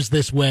continues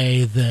this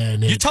way,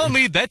 then... You're telling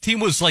me that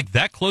team was like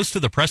that close to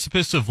the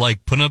precipice of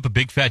like putting up a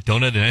big fat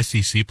donut in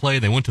SEC play?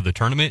 They went to the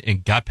tournament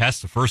and got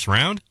past the first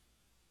round?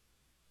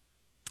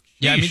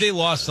 Yeah, I mean, they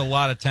lost a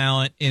lot of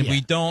talent, and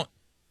we don't...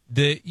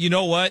 You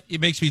know what?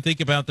 It makes me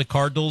think about the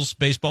Cardinals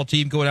baseball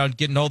team going out and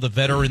getting all the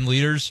veteran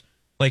leaders.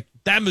 Like,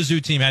 that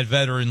Mizzou team had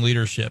veteran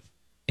leadership,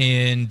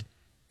 and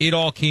it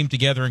all came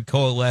together and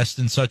coalesced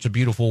in such a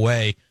beautiful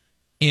way.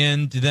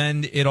 And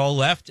then it all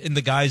left, and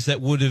the guys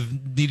that would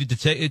have needed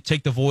to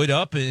take the void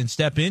up and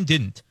step in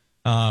didn't.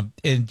 And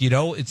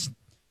it's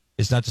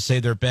not to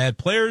say they're bad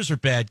players or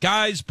bad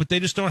guys, but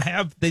they just don't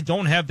have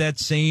that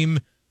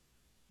same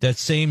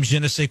je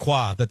ne sais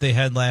quoi that they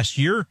had last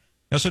year.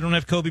 They also don't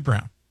have Kobe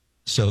Brown,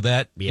 so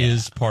that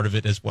is part of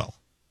it as well.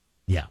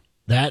 Yeah,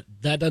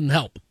 that doesn't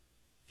help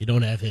if you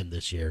don't have him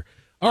this year.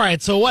 All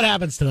right, so what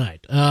happens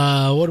tonight?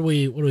 What do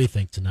we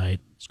think tonight?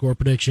 Score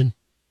prediction?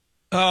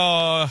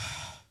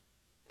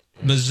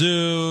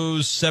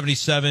 Mizzou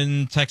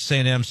 77, Texas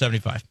A&M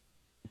 75.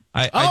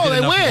 I did they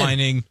enough win.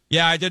 whining.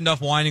 Yeah, I did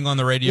enough whining on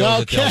the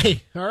radio.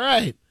 Okay, all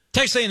right.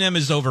 Texas A&M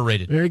is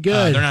overrated. Very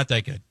good. They're not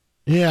that good.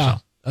 Yeah.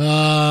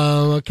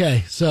 So.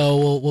 Okay,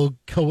 so we'll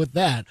go with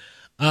that.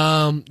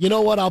 You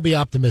know what? I'll be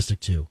optimistic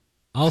too.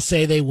 I'll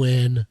say they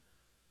win.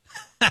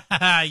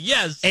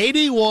 Yes.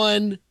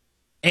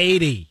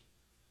 81-80.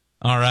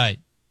 All right.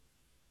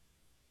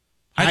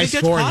 I think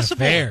that's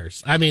possible.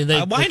 Affairs. I mean,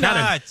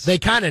 they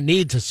kind of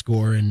need to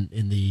score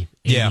in the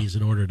 80s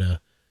in order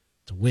to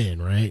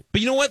win, right? But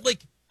you know what?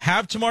 Like,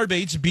 have Tamar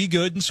Bates be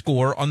good and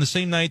score on the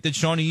same night that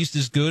Sean East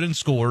is good and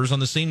scores, on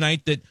the same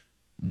night that,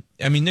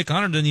 I mean, Nick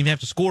Honor doesn't even have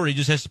to score. He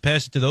just has to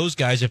pass it to those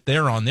guys if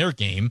they're on their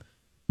game.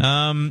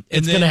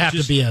 It's going to have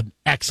to be an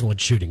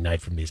excellent shooting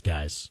night from these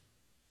guys.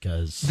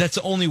 Cause, that's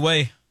the only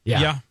way.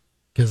 Yeah.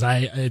 Because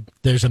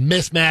there's a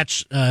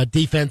mismatch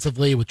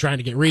defensively with trying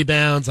to get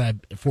rebounds. I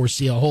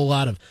foresee a whole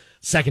lot of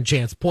second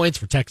chance points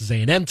for Texas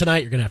A&M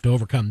tonight. You're going to have to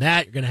overcome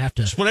that. You're going to have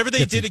to. Just whatever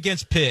they did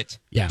against Pitt,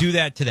 do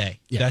that today.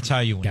 Yeah. That's how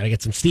you win. Got to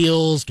get some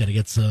steals. Got to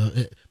get some.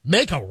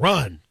 Make a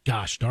run.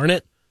 Gosh darn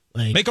it!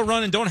 Make a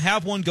run and don't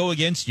have one go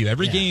against you.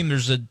 Every game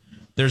there's a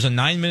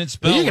 9-minute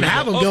spell. Well, you can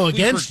have them go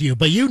against you,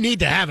 but you need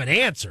to have an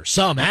answer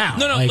somehow.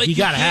 No, you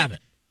got to have it.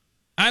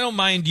 I don't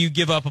mind you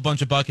give up a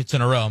bunch of buckets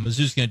in a row.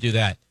 Mizzou's going to do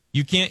that.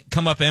 You can't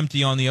come up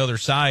empty on the other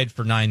side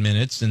for 9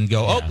 minutes and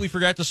go, we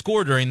forgot to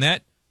score during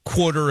that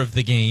quarter of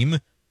the game.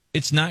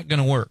 It's not going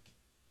to work.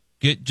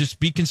 Just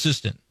be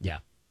consistent. Yeah.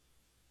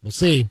 We'll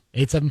see.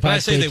 875. I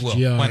say they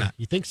will. Why not?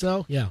 You think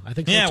so? Yeah, I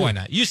think so. Yeah, too. why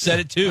not? You said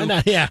it too. Why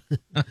not? Yeah.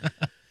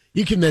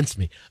 You convinced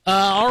me.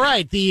 All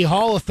right. The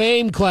Hall of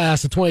Fame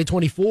class of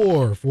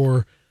 2024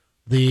 for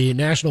the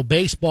National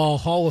Baseball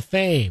Hall of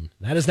Fame.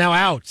 That is now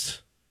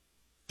out.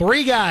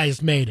 3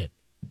 guys made it.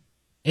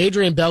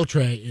 Adrian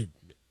Beltre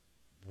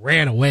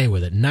ran away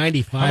with it.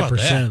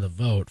 95% of the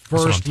vote.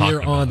 First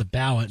year on the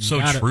ballot. So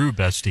true,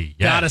 bestie.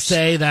 Yes. Gotta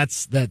say,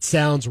 that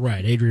sounds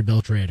right. Adrian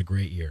Beltre had a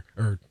great year.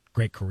 Or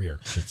great career,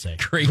 I should say.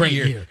 Great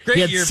year. He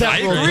had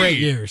several great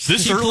years.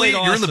 This early,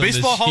 you're in the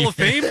Baseball Hall of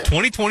Fame,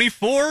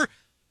 2024?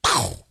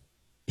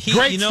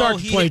 Great start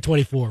to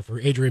 2024 for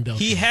Adrian Beltre.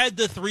 He had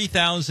the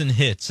 3,000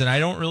 hits, and I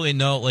don't really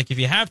know. Like, if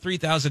you have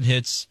 3,000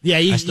 hits,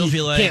 I still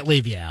feel like can't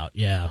leave you out.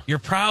 Yeah, you're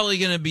probably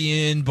going to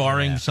be in,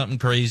 barring something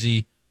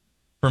crazy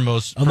for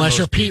most. Unless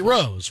you're people. Pete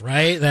Rose,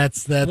 right?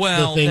 That's the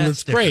thing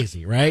that's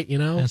crazy, right? You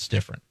know, that's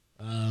different.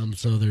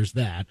 So there's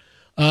that.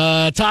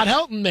 Todd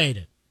Helton made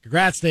it.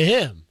 Congrats to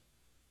him.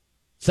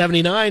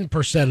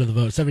 79% of the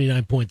vote,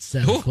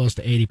 79.7, close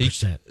to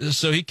 80%.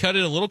 So he cut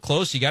it a little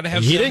close. You got to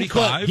have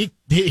 75. He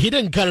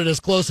didn't cut it as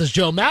close as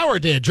Joe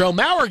Mauer did. Joe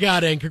Mauer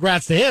got in.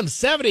 Congrats to him.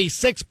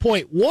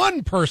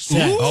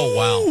 76.1%. Oh,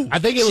 wow. I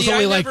think it was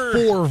only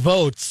 4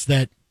 votes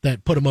that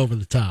put him over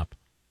the top.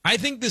 I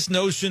think this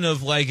notion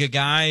of like a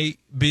guy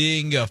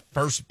being a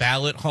first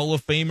ballot Hall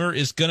of Famer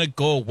is going to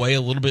go away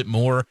a little bit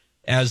more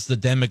as the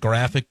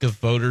demographic of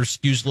voters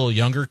skews a little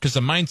younger, because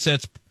the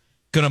mindset's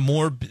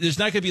there's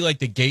not going to be like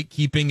the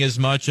gatekeeping as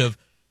much of,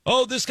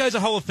 this guy's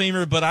a Hall of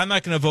Famer, but I'm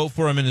not going to vote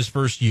for him in his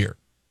first year,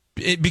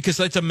 because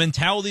that's a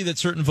mentality that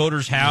certain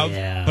voters have.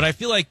 Yeah. But I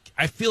feel like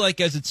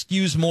as it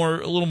skews a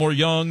little more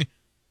young,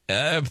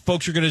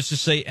 folks are going to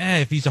just say,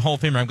 if he's a Hall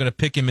of Famer, I'm going to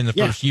pick him in the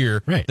first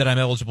year that I'm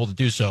eligible to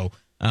do so.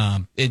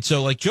 And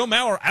so like Joe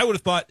Mauer, I would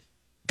have thought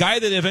guy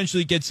that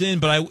eventually gets in,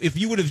 but if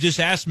you would have just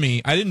asked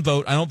me, I didn't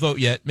vote. I don't vote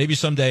yet. Maybe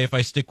someday if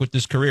I stick with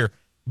this career,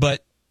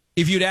 but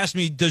if you'd asked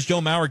me, does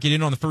Joe Mauer get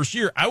in on the first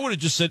year? I would have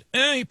just said,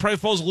 he probably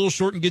falls a little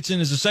short and gets in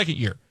as a second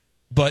year.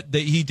 But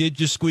he did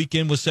just squeak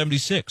in with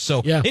 76. So,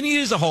 and he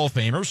is a Hall of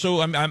Famer,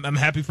 so I'm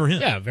happy for him.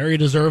 Yeah, very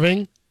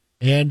deserving.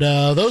 And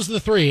those are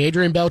the 3,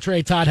 Adrian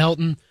Beltre, Todd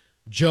Helton,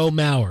 Joe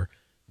Mauer.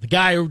 The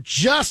guy who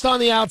just on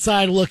the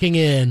outside looking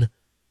in,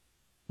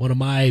 one of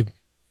my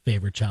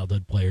favorite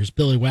childhood players,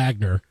 Billy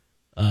Wagner,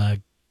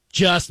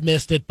 just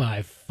missed it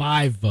by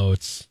 5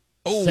 votes.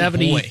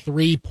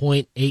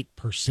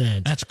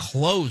 73.8%. That's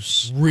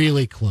close.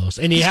 Really close.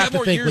 And you have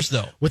to think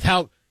with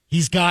how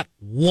he's got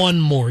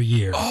one more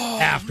year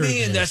after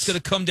this. That's going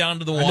to come down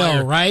to the wire. I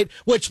know, right?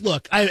 Which,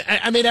 look,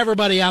 I mean,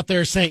 everybody out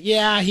there saying,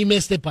 he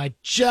missed it by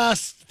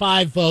just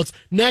 5 votes.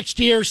 Next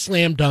year,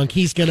 slam dunk,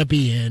 he's going to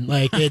be in.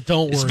 Like,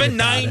 don't worry. It's been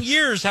 9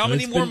 years. How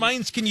many more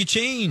minds can you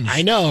change?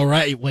 I know,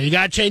 right? Well, you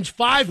got to change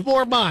 5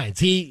 more minds.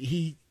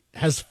 He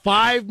has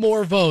 5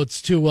 more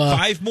votes to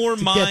 5 more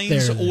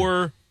minds,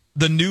 or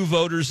the new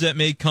voters that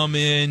may come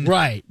in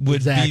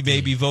would be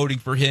maybe voting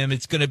for him.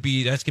 That's going to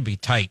be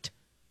tight.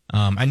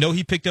 I know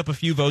he picked up a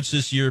few votes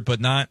this year, but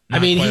not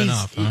quite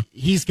enough. Huh?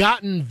 He's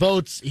gotten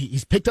votes.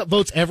 He's picked up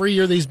votes every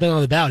year that he's been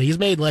on the ballot. He's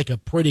made like a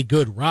pretty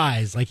good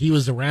rise. Like he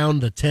was around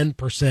the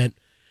 10%,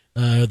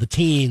 the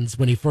teens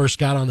when he first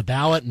got on the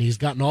ballot, and he's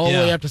gotten all the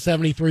way up to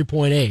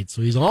 73.8.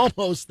 So he's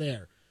almost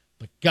there.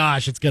 But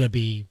gosh, it's going to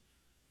be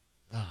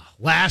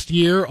last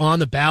year on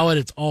the ballot.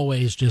 It's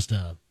always just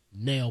a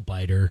nail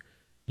biter.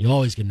 You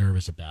always get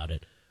nervous about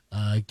it.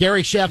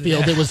 Gary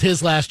Sheffield, it was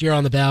his last year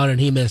on the ballot, and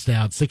he missed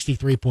out.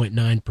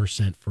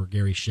 63.9% for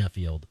Gary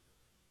Sheffield.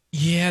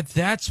 Yeah,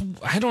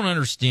 I don't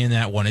understand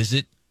that one. Is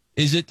it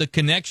the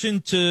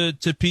connection to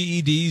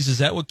PEDs? Is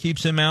that what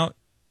keeps him out?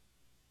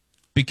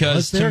 Because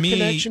was there to me, a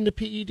connection to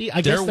PED? I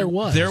guess there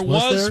was. There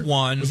was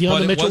one. Was he on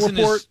the Mitchell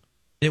report?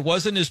 It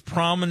wasn't as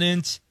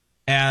prominent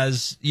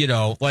as,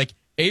 like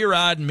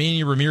A-Rod and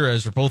Manny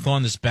Ramirez are both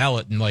on this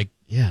ballot, and I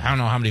don't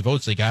know how many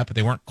votes they got, but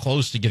they weren't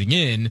close to getting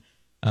in.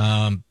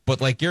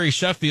 But like Gary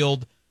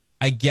Sheffield,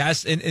 I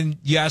guess, and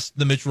you asked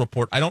the Mitchell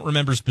report. I don't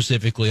remember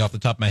specifically off the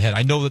top of my head.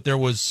 I know that there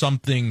was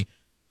something,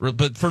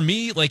 but for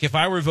me, like if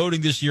I were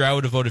voting this year, I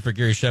would have voted for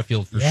Gary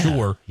Sheffield for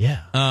sure.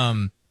 Yeah.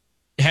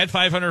 Had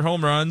 500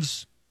 home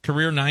runs,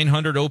 career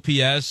 900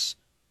 OPS.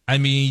 I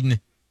mean,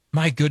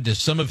 my goodness,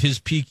 some of his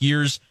peak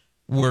years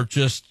were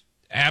just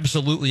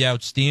absolutely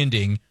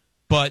outstanding.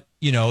 But,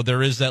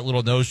 there is that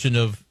little notion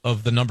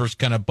of the numbers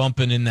kind of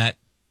bumping in that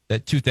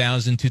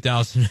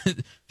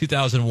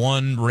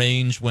 2001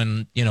 range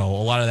when, a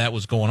lot of that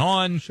was going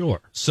on.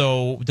 Sure.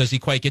 So does he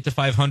quite get to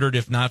 500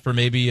 if not for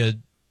maybe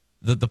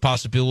the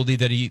possibility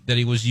that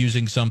he was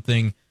using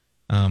something?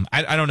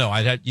 I don't know.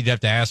 You'd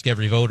have to ask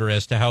every voter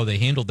as to how they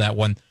handled that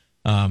one.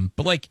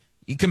 But like,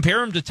 you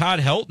compare him to Todd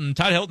Helton.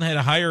 Todd Helton had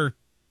a higher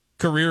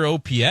career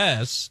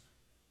OPS,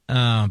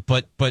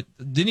 but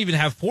didn't even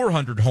have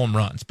 400 home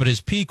runs. But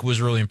his peak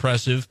was really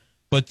impressive.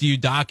 But do you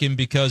dock him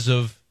because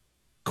of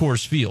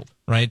Coors Field,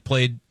 right?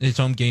 Played his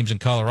home games in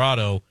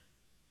Colorado.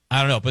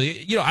 I don't know. But,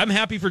 I'm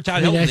happy for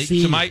Todd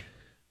Helton.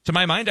 To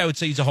my mind, I would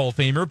say he's a Hall of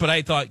Famer, but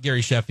I thought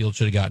Gary Sheffield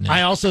should have gotten it.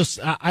 I also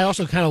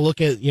kind of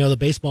look at, the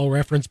baseball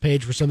reference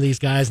page for some of these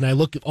guys, and I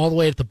look all the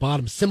way at the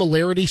bottom,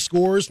 similarity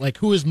scores, like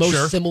who is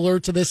most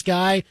similar to this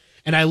guy,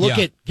 and I look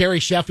at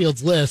Gary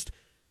Sheffield's list,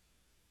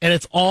 and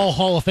it's all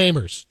Hall of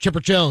Famers. Chipper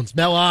Jones,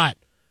 Mel Ott,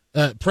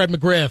 Fred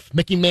McGriff,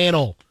 Mickey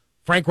Mantle,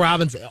 Frank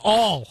Robbins,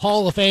 all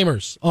Hall of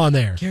Famers on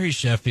there. Gary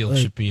Sheffield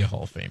should be a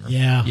Hall of Famer.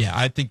 Yeah. Yeah,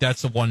 I think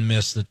that's the one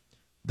miss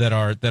that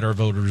our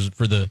voters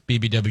for the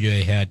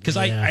BBWA had. Because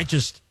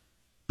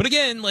but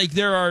again, like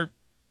there are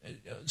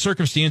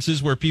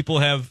circumstances where people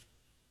have,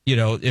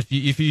 if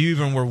you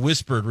even were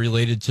whispered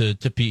related to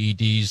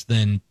PEDs,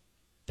 then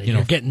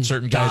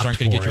certain guys aren't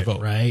going to get your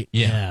vote. Right?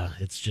 Yeah,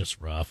 it's just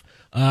rough.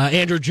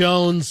 Andrew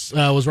Jones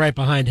was right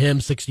behind him,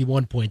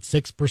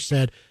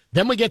 61.6%.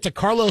 Then we get to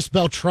Carlos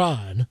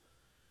Beltran,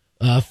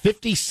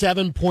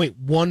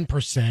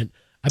 57.1%.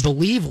 I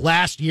believe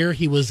last year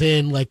he was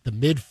in like the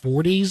mid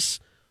 40s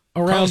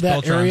around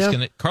that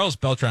area. Carlos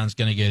Beltran's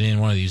going to get in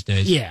one of these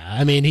days. Yeah,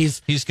 I mean he's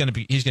going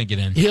to get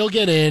in. He'll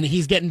get in.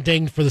 He's getting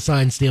dinged for the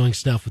sign stealing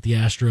stuff with the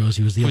Astros.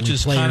 He was the only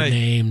player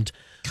named.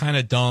 Kind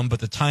of dumb,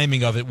 but the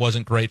timing of it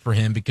wasn't great for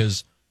him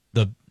because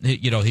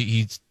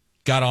he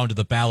got onto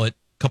the ballot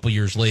a couple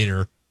years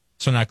later,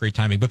 so not great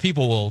timing. But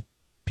people will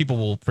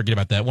forget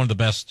about that. One of the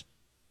best.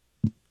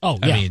 Oh,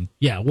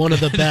 yeah. One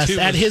of the best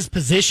at his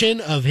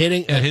position of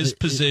hitting. At his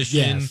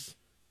position, yes.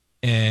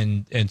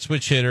 and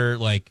switch hitter,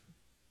 like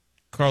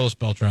Carlos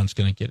Beltran's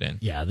going to get in.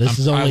 Yeah, this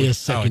is only his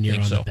second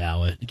year on the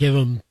ballot. Give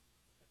him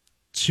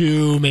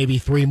 2, maybe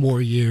 3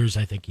 more years.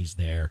 I think he's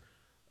there.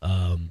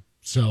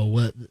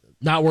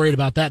 Not worried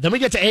about that. Then we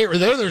get to A-Rod.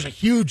 There's a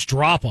huge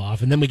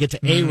drop-off, and then we get to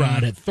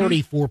A-Rod at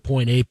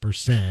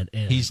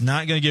 34.8%. He's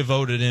not going to get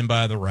voted in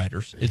by the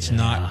writers. It's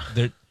not.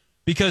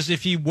 Because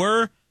if he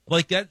were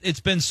like that,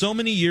 it's been so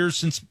many years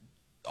since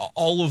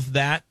all of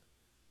that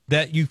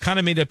you kind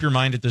of made up your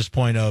mind at this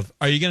point of,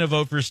 are you going to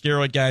vote for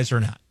steroid guys or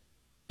not?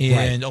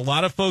 And a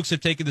lot of folks have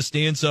taken the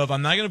stance of,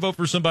 I'm not going to vote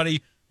for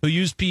somebody who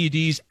used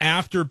PEDs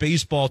after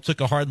baseball took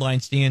a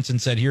hardline stance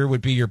and said, here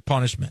would be your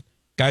punishment.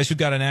 Guys who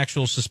got an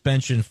actual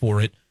suspension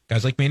for it.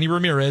 Guys like Manny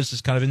Ramirez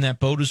is kind of in that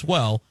boat as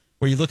well,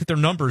 where you look at their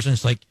numbers and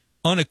it's like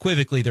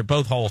unequivocally they're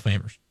both Hall of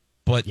Famers.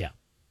 But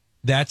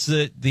that's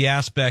the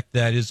aspect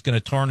that is going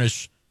to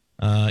tarnish.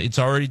 It's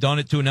already done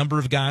it to a number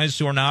of guys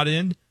who are not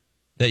in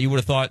that you would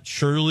have thought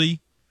surely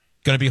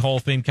going to be Hall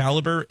of Fame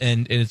caliber,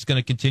 and it's going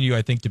to continue,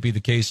 I think, to be the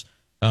case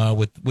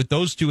with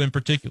those two in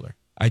particular.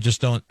 I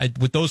just don't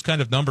with those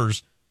kind of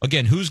numbers.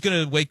 Again, who's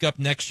going to wake up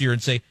next year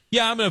and say,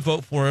 "Yeah, I'm going to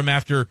vote for him"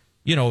 after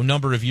a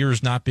number of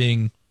years not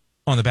being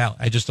on the ballot?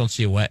 I just don't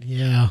see a way.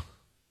 Yeah.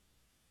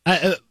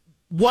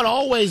 What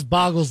always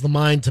boggles the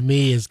mind to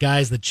me is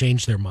guys that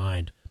change their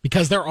mind,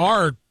 because there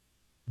are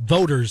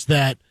voters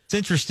that it's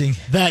interesting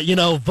that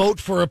vote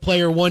for a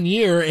player one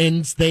year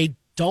and they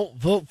don't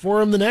vote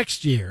for him the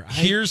next year.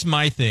 Here's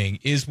my thing: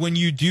 is when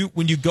you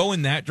go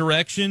in that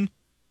direction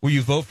where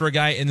you vote for a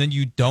guy and then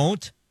you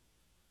don't.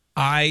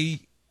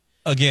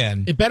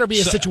 It better be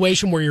a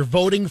situation where you're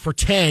voting for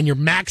 10, you're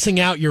maxing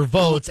out your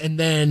votes, and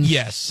then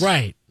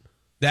right.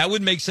 That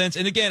would make sense.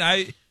 And again,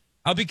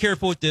 I'll be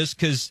careful with this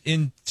because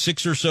in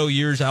 6 or so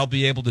years, I'll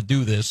be able to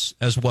do this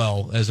as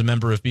well as a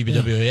member of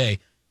BBWA.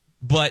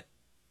 But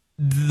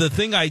the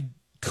thing I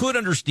could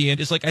understand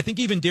is, like, I think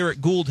even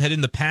Derek Gould had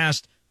in the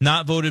past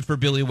not voted for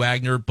Billy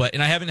Wagner,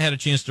 and I haven't had a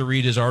chance to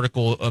read his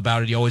article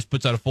about it. He always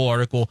puts out a full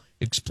article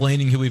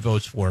explaining who he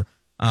votes for.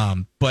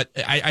 But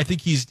I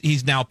think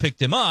he's now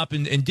picked him up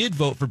and did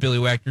vote for Billy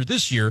Wagner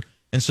this year.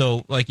 And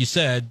so, like you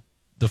said,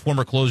 the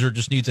former closer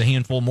just needs a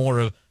handful more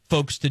of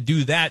folks to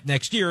do that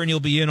next year, and you'll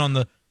be in on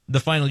the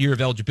final year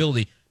of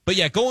eligibility. But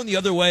yeah, going the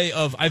other way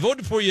of, I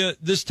voted for you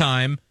this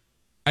time,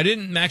 I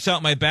didn't max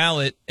out my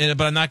ballot,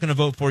 but I'm not going to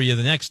vote for you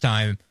the next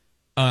time.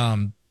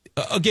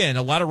 Again,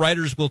 a lot of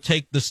writers will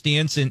take the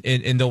stance and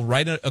they'll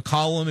write a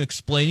column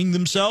explaining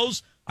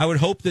themselves. I would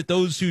hope that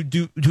those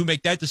who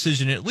make that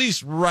decision at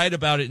least write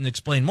about it and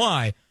explain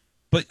why.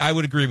 But I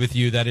would agree with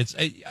you that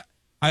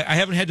I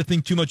haven't had to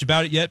think too much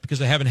about it yet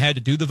because I haven't had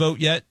to do the vote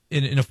yet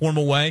in a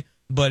formal way.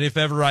 But if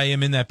ever I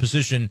am in that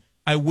position,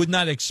 I would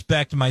not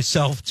expect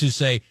myself to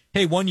say,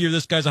 hey, one year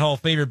this guy's a Hall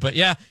of Famer, but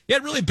yeah, he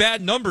had really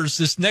bad numbers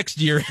this next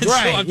year. And so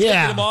I'm taking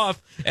him off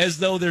as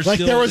though there's like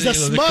still, there was a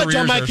smudge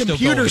on my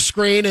computer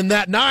screen and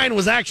that 9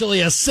 was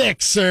actually a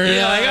 6. Or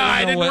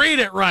I didn't read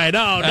it right.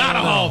 Oh, not a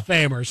Hall of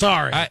Famer.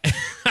 Sorry.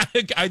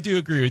 I do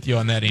agree with you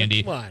on that,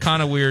 Andy.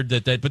 Kind of weird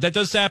but that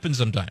does happen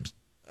sometimes.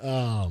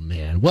 Oh,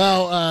 man.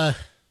 Well, of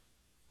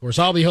course,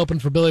 I'll be hoping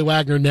for Billy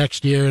Wagner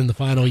next year in the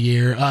final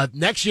year.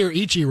 Next year,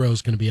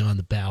 Ichiro's going to be on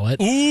the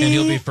ballot. Ooh. And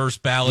he'll be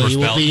first ballot. He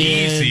will be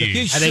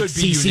easy. I think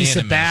CC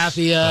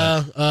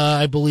Sabathia,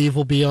 I believe,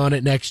 will be on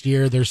it next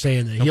year. They're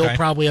saying that he'll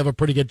probably have a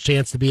pretty good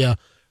chance to be a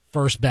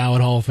first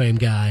ballot Hall of Fame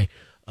guy.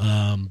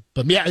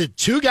 But yeah,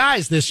 2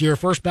 guys this year,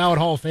 first ballot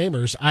Hall of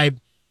Famers.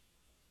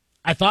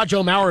 I thought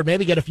Joe Mauer would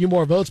maybe get a few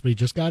more votes, but he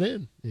just got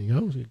in.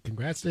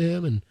 Congrats to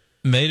him and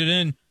made it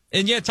in.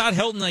 And yeah, Todd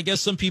Helton, I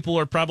guess some people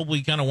are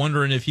probably kind of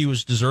wondering if he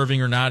was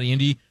deserving or not,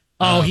 Andy.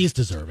 He's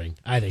deserving.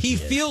 I think he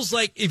feels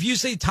like if you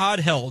say Todd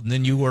Helton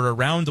and you were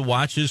around to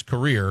watch his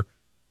career,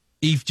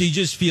 he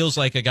just feels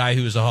like a guy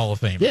who is a Hall of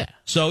Famer. Yeah.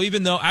 So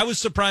even though I was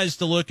surprised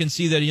to look and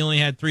see that he only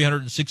had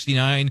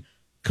 369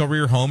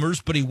 career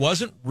homers, but he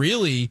wasn't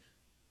really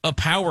a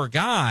power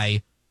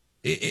guy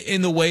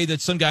in the way that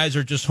some guys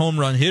are just home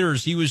run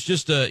hitters. He was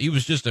just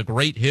a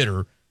great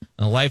hitter,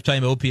 a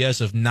lifetime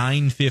OPS of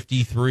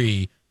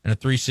 953 and a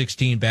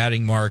 316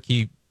 batting mark.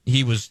 He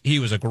was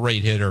a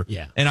great hitter.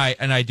 Yeah. And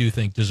I do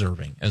think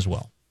deserving as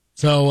well.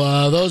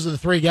 So those are the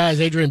 3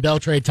 guys, Adrian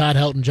Beltre, Todd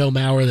Helton, Joe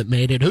Mauer, that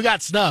made it. Who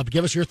got snubbed?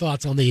 Give us your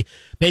thoughts on the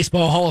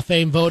Baseball Hall of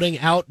Fame voting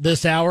out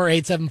this hour.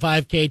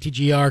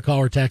 875-KTGR. Call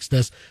or text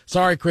us.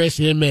 Sorry, Chris,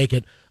 you didn't make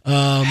it.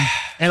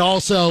 And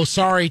also,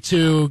 sorry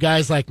to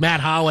guys like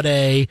Matt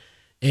Holliday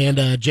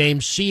and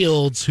James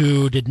Shields,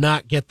 who did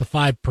not get the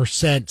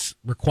 5%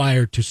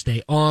 required to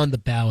stay on the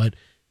ballot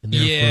in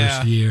their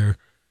first year.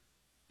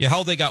 Yeah,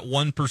 Holliday got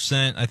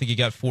 1%. I think he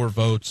got 4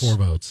 votes. 4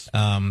 votes.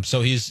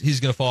 So he's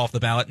going to fall off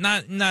the ballot.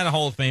 Not a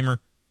Hall of Famer.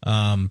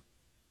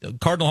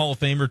 Cardinal Hall of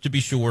Famer to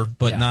be sure,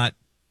 but not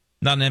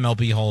an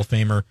MLB Hall of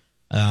Famer.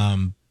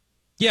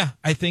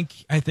 I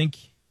think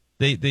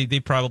they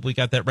probably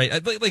got that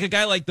right. Like a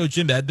guy like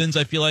Jim Edmonds,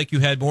 I feel like, who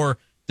had more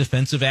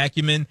defensive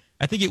acumen.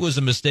 I think it was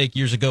a mistake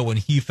years ago when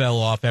he fell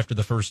off after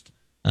the first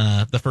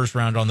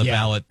round on the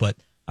ballot. But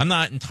I'm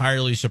not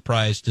entirely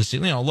surprised to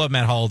see. I love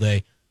Matt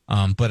Holliday.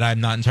 But I'm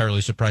not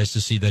entirely surprised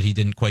to see that he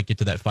didn't quite get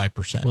to that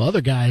 5%. Well,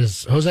 other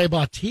guys, Jose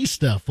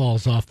Bautista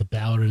falls off the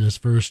ballot in his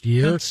first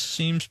year. That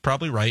seems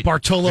probably right.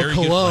 Bartolo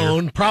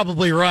Colon,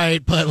 probably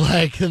right, but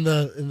like in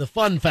the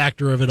fun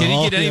factor of it all. Did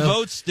he get any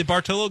votes? Did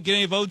Bartolo get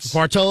any votes?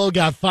 Bartolo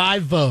got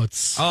 5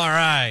 votes. All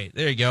right,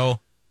 there you go.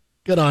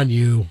 Good on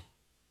you,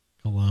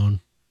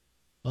 Colon.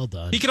 Well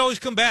done. He could always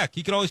come back.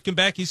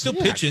 He's still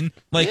pitching,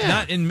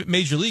 not in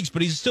major leagues,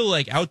 but he's still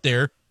out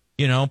there.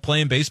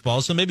 Playing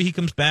baseball, so maybe he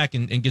comes back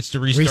and gets to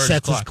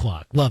restart his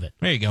clock. Love it.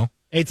 There you go.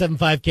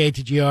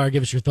 875-KTGR.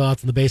 Give us your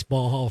thoughts on the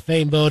Baseball Hall of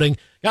Fame voting.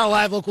 Got a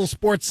live local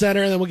sports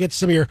center, and then we'll get to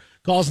some of your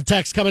calls and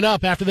texts coming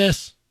up after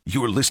this.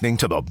 You're listening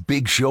to the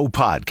Big Show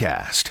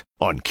podcast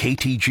on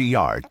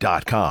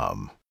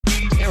KTGR.com.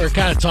 Yeah, we're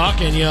kind of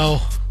talking,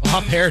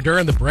 off air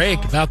during the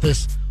break about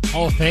this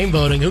Hall of Fame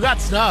voting. Who got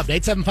snubbed?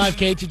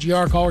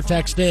 875-KTGR. Call or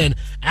text in.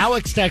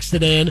 Alex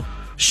texted in.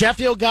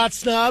 Sheffield got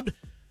snubbed,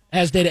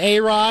 as did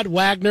A-Rod,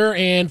 Wagner,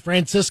 and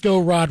Francisco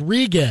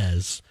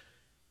Rodriguez.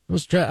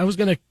 I was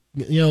going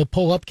to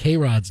pull up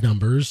K-Rod's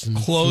numbers. And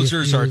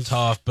closers are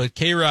tough, but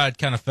K-Rod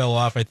kind of fell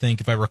off, I think,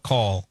 if I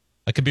recall.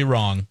 I could be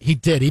wrong. He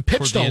did. He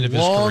pitched a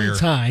long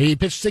time. He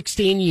pitched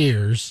 16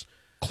 years.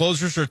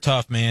 Closers are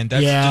tough, man.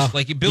 That's just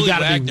like Billy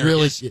Wagner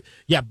is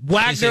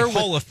a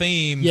Hall of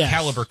Fame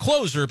caliber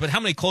closer, but how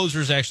many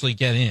closers actually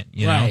get in?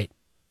 Right.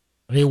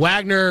 I mean,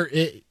 Wagner,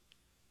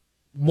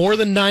 more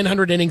than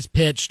 900 innings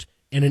pitched,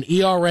 and an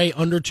ERA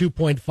under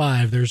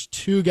 2.5. There's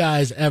 2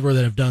 guys ever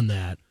that have done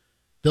that.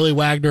 Billy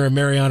Wagner and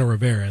Mariano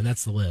Rivera, and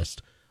that's the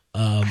list.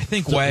 I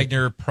think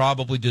Wagner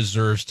probably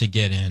deserves to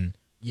get in.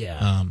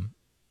 Yeah.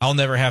 I'll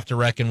never have to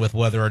reckon with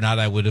whether or not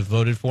I would have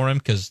voted for him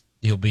because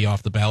he'll be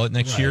off the ballot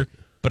next year.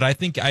 But I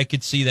think I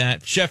could see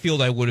that.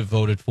 Sheffield I would have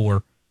voted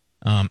for.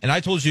 And I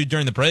told you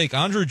during the break,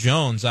 Andruw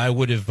Jones I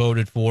would have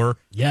voted for.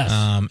 Yes.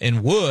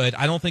 And Wood,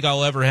 I don't think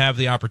I'll ever have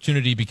the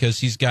opportunity because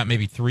he's got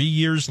maybe 3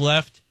 years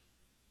left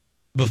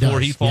before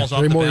he falls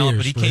off the ballot.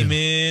 But he came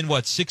in,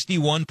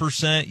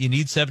 61%? You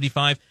need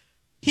 75.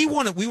 He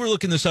won it. We were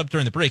looking this up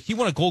during the break. He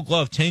won a Gold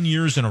Glove 10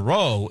 years in a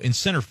row in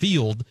center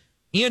field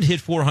and hit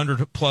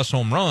 400-plus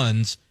home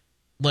runs.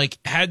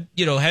 Had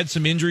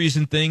some injuries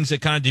and things that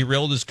kind of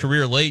derailed his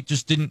career late.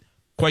 Just didn't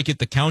quite get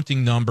the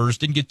counting numbers.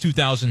 Didn't get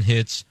 2,000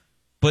 hits.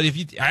 But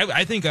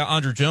I think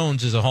Andruw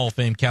Jones is a Hall of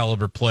Fame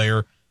caliber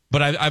player.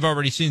 But I've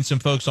already seen some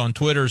folks on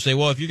Twitter say,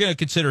 well, if you're going to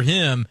consider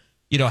him,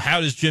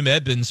 how does Jim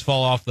Edmonds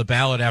fall off the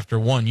ballot after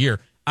 1 year?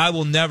 I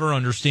will never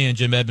understand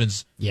Jim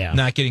Edmonds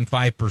not getting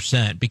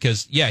 5%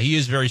 because, he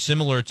is very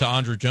similar to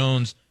Andruw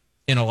Jones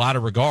in a lot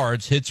of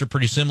regards. Hits are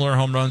pretty similar.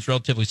 Home runs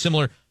relatively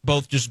similar.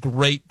 Both just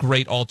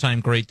great all-time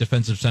great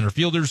defensive center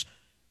fielders.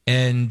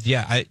 And,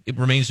 it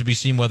remains to be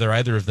seen whether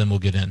either of them will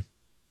get in.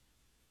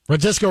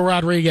 Francisco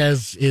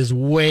Rodriguez is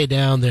way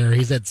down there.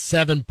 He's at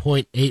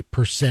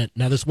 7.8%.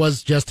 Now, this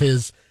was just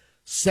his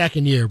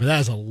second year, but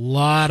that is a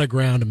lot of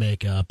ground to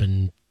make up,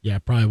 and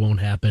probably won't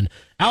happen.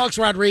 Alex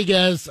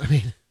Rodriguez,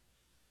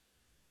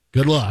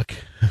 good luck.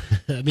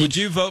 Would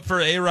you vote for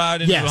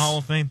A-Rod into the Hall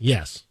of Fame?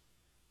 Yes.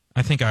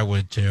 I think I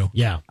would too.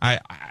 Yeah.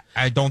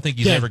 I don't think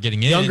he's ever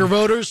getting in. Younger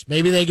voters,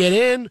 maybe they get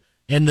in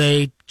and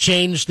they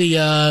change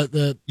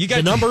the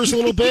numbers a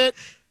little bit.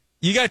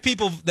 You got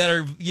people that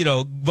are,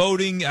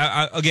 voting.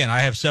 Again,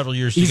 I have several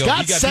years to go. He's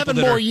got 7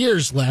 more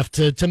years left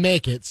to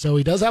make it, so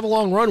he does have a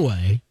long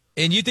runway.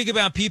 And you think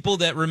about people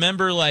that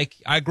remember, like,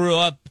 I grew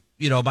up,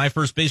 my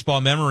first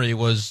baseball memory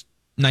was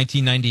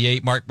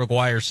 1998, Mark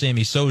McGwire,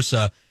 Sammy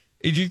Sosa.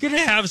 You're going to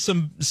have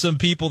some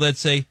people that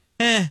say,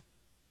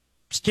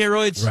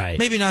 steroids, right,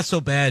 maybe not so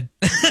bad.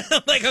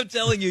 Like I'm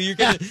telling you,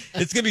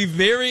 it's gonna be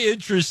very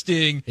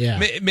interesting.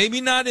 Yeah.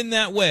 Maybe not in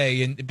that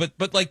way,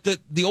 but like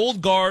the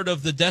old guard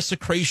of the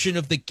desecration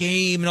of the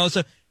game and all that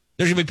stuff.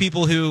 There's gonna be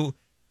people who,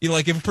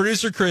 like if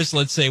producer Chris,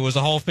 let's say, was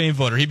a Hall of Fame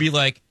voter, he'd be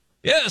like,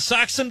 yeah,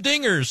 sock some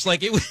dingers.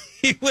 Like he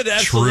would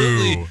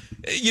absolutely. True.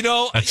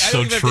 That's I don't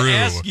so even true.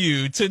 have to ask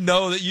you to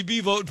know that you'd be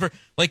voting for.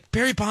 Like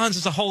Barry Bonds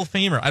is a Hall of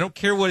Famer. I don't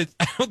care what it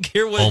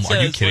says.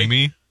 Are you kidding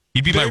me?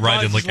 He'd be my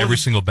ride in like every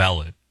single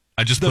ballot.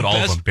 I just put all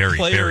of them.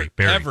 Barry.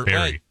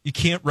 Right? You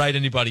can't write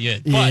anybody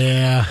in.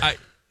 Yeah.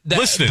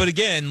 Listen. But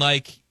again,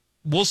 like,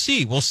 we'll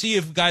see. We'll see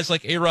if guys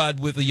like A-Rod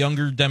with a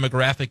younger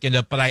demographic end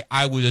up, but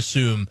I would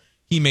assume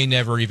he may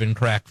never even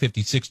crack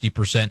 50,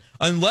 60%.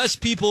 Unless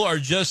people are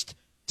just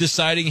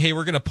deciding, hey,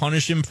 we're going to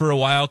punish him for a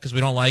while because we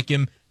don't like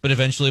him, but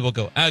eventually we'll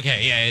go,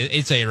 okay, yeah,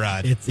 it's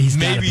A-Rod.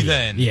 Maybe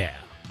then. Yeah.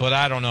 But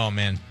I don't know,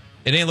 man.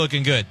 It ain't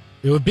looking good.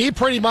 It would be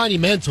pretty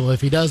monumental if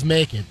he does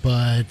make it,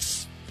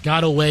 but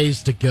got a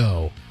ways to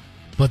go.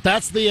 But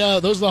that's those are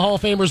the Hall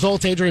of Fame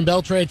results. Adrian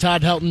Beltre,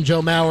 Todd Helton,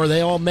 Joe Mauer,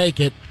 they all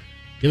make it.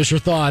 Give us your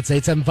thoughts,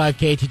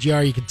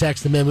 875-KTGR. You can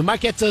text them in. We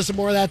might get to some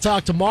more of that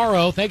talk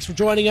tomorrow. Thanks for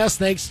joining us.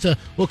 Thanks to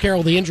Will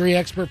Carroll, the injury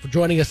expert, for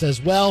joining us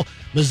as well.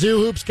 Mizzou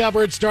Hoops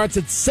coverage starts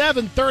at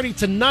 7:30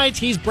 tonight.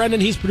 He's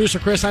Brendan. He's producer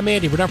Chris. I'm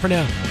Andy. We're done for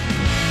now.